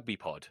the Rugby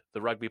pod,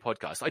 the Rugby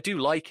podcast. I do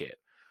like it,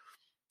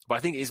 but I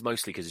think it is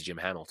mostly because of Jim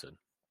Hamilton.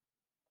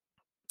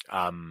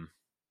 I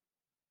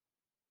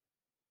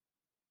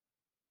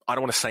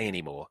don't want to say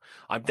anymore.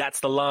 That's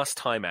the last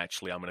time,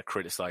 actually, I'm going to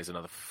criticize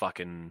another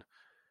fucking...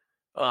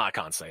 Oh, I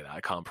can't say that. I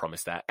can't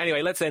promise that.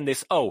 Anyway, let's end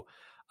this.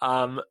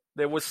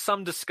 There was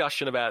some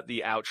discussion about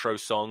the outro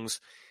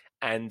songs,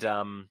 and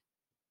I'm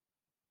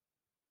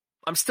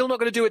still not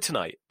going to do it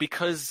tonight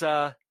because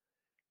I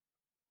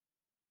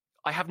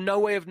have no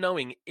way of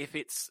knowing if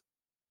it's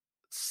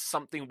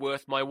something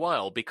worth my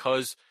while,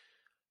 because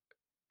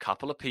a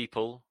couple of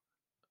people,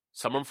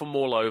 someone from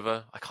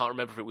Mallover, I can't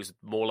remember if it was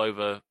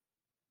Mallover,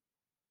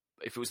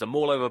 if it was the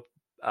Mallover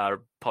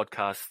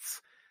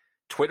podcast's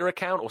Twitter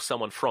account or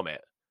someone from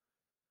it,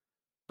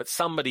 but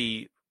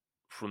somebody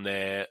from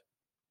there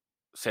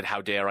said,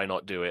 how dare I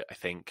not do it, I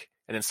think.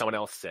 And then someone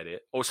else said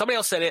it. Or somebody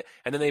else said it,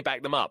 and then they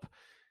backed them up.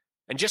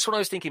 And just when I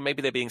was thinking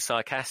maybe they're being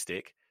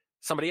sarcastic,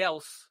 somebody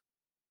else...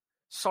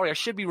 Sorry, I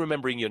should be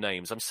remembering your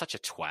names. I'm such a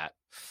twat.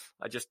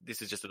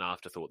 This is just an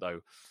afterthought,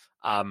 though.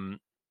 I'm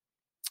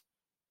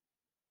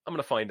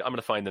gonna find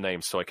the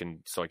names so I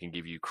can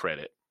give you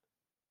credit.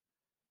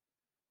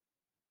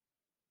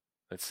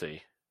 Let's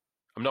see.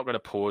 I'm not going to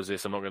pause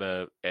this. I'm not going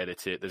to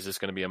edit it. There's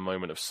just going to be a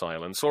moment of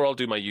silence. Or I'll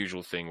do my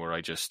usual thing where I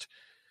just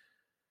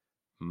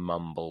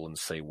mumble and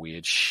say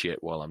weird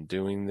shit while I'm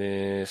doing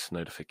this.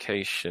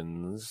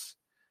 Notifications.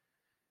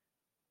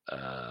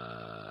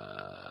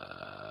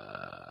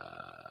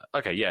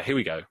 Okay, yeah, here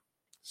we go.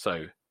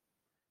 So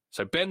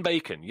Ben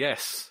Bacon,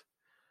 yes.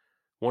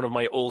 One of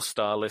my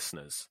all-star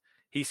listeners.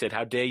 He said,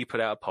 how dare you put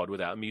out a pod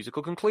without a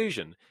musical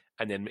conclusion?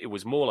 And then it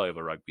was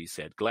Mallover Rugby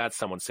said, glad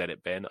someone said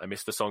it, Ben. I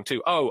missed the song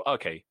too. Oh,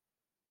 okay.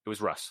 It was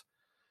Russ.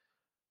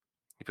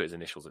 He put his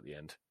initials at the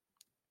end.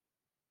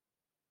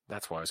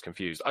 That's why I was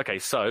confused. Okay,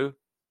 so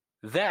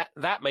that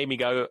made me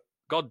go,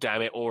 God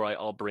damn it, all right,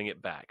 I'll bring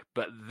it back.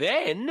 But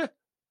then,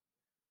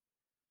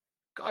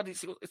 God,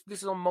 this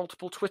is on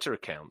multiple Twitter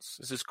accounts.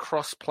 This is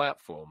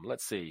cross-platform.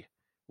 Let's see.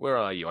 Where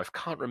are you? I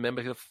can't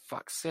remember who the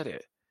fuck said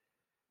it.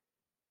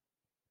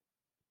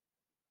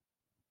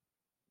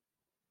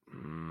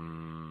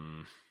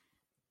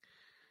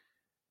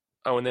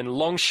 Oh, and then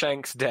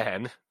Longshanks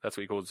Dan, that's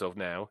what he calls himself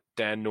now,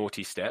 Dan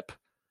Naughty Step.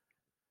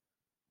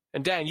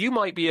 And Dan, you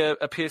might be a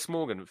Pierce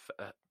Morgan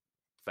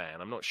fan,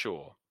 I'm not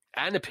sure.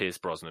 And a Pierce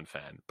Brosnan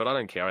fan, but I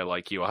don't care, I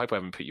like you. I hope I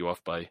haven't put you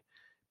off by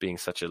being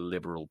such a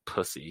liberal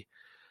pussy.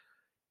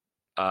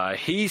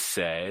 He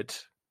said,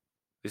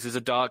 this is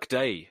a dark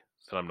day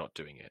that I'm not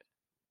doing it.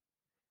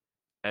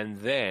 And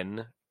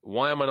then,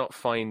 why am I not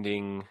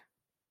finding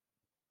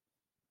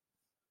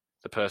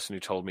the person who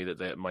told me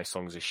that my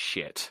songs are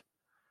shit?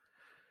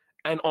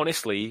 And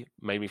honestly,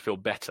 made me feel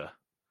better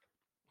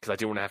because I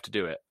didn't want to have to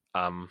do it.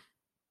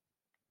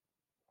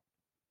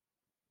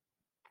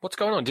 What's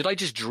going on? Did I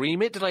just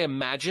dream it? Did I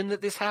imagine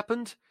that this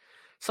happened?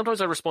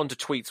 Sometimes I respond to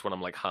tweets when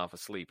I'm like half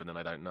asleep and then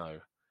I don't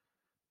know.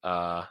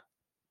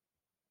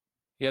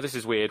 Yeah, this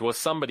is weird. Well,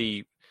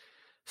 somebody,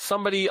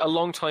 a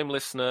long-time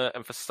listener,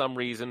 and for some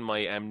reason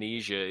my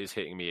amnesia is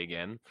hitting me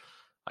again.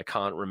 I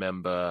can't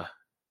remember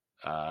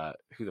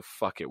who the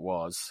fuck it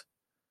was.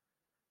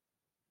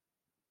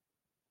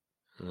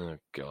 Oh,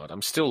 God.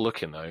 I'm still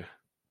looking, though.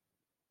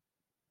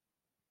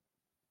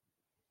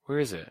 Where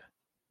is it?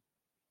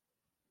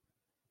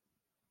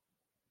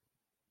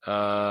 It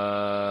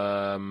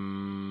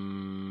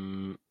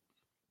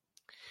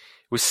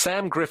was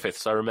Sam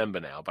Griffiths, I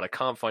remember now, but I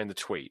can't find the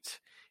tweet.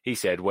 He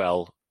said,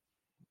 well,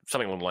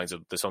 something along the lines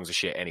of the songs are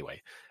shit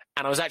anyway.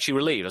 And I was actually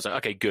relieved. I was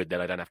like, okay, good, then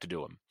I don't have to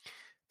do them.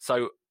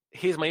 So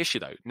here's my issue,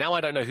 though. Now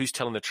I don't know who's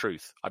telling the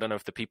truth. I don't know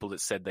if the people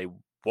that said they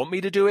want me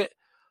to do it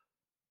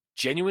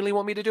genuinely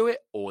want me to do it,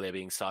 or they're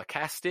being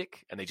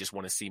sarcastic and they just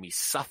want to see me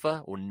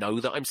suffer or know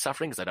that I'm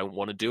suffering because I don't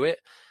want to do it.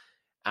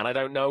 And I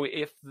don't know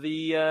if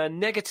the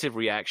negative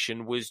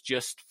reaction was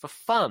just for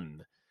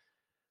fun.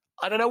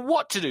 I don't know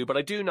what to do, but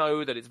I do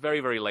know that it's very,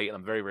 very late and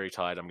I'm very, very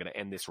tired. I'm going to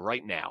end this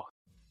right now.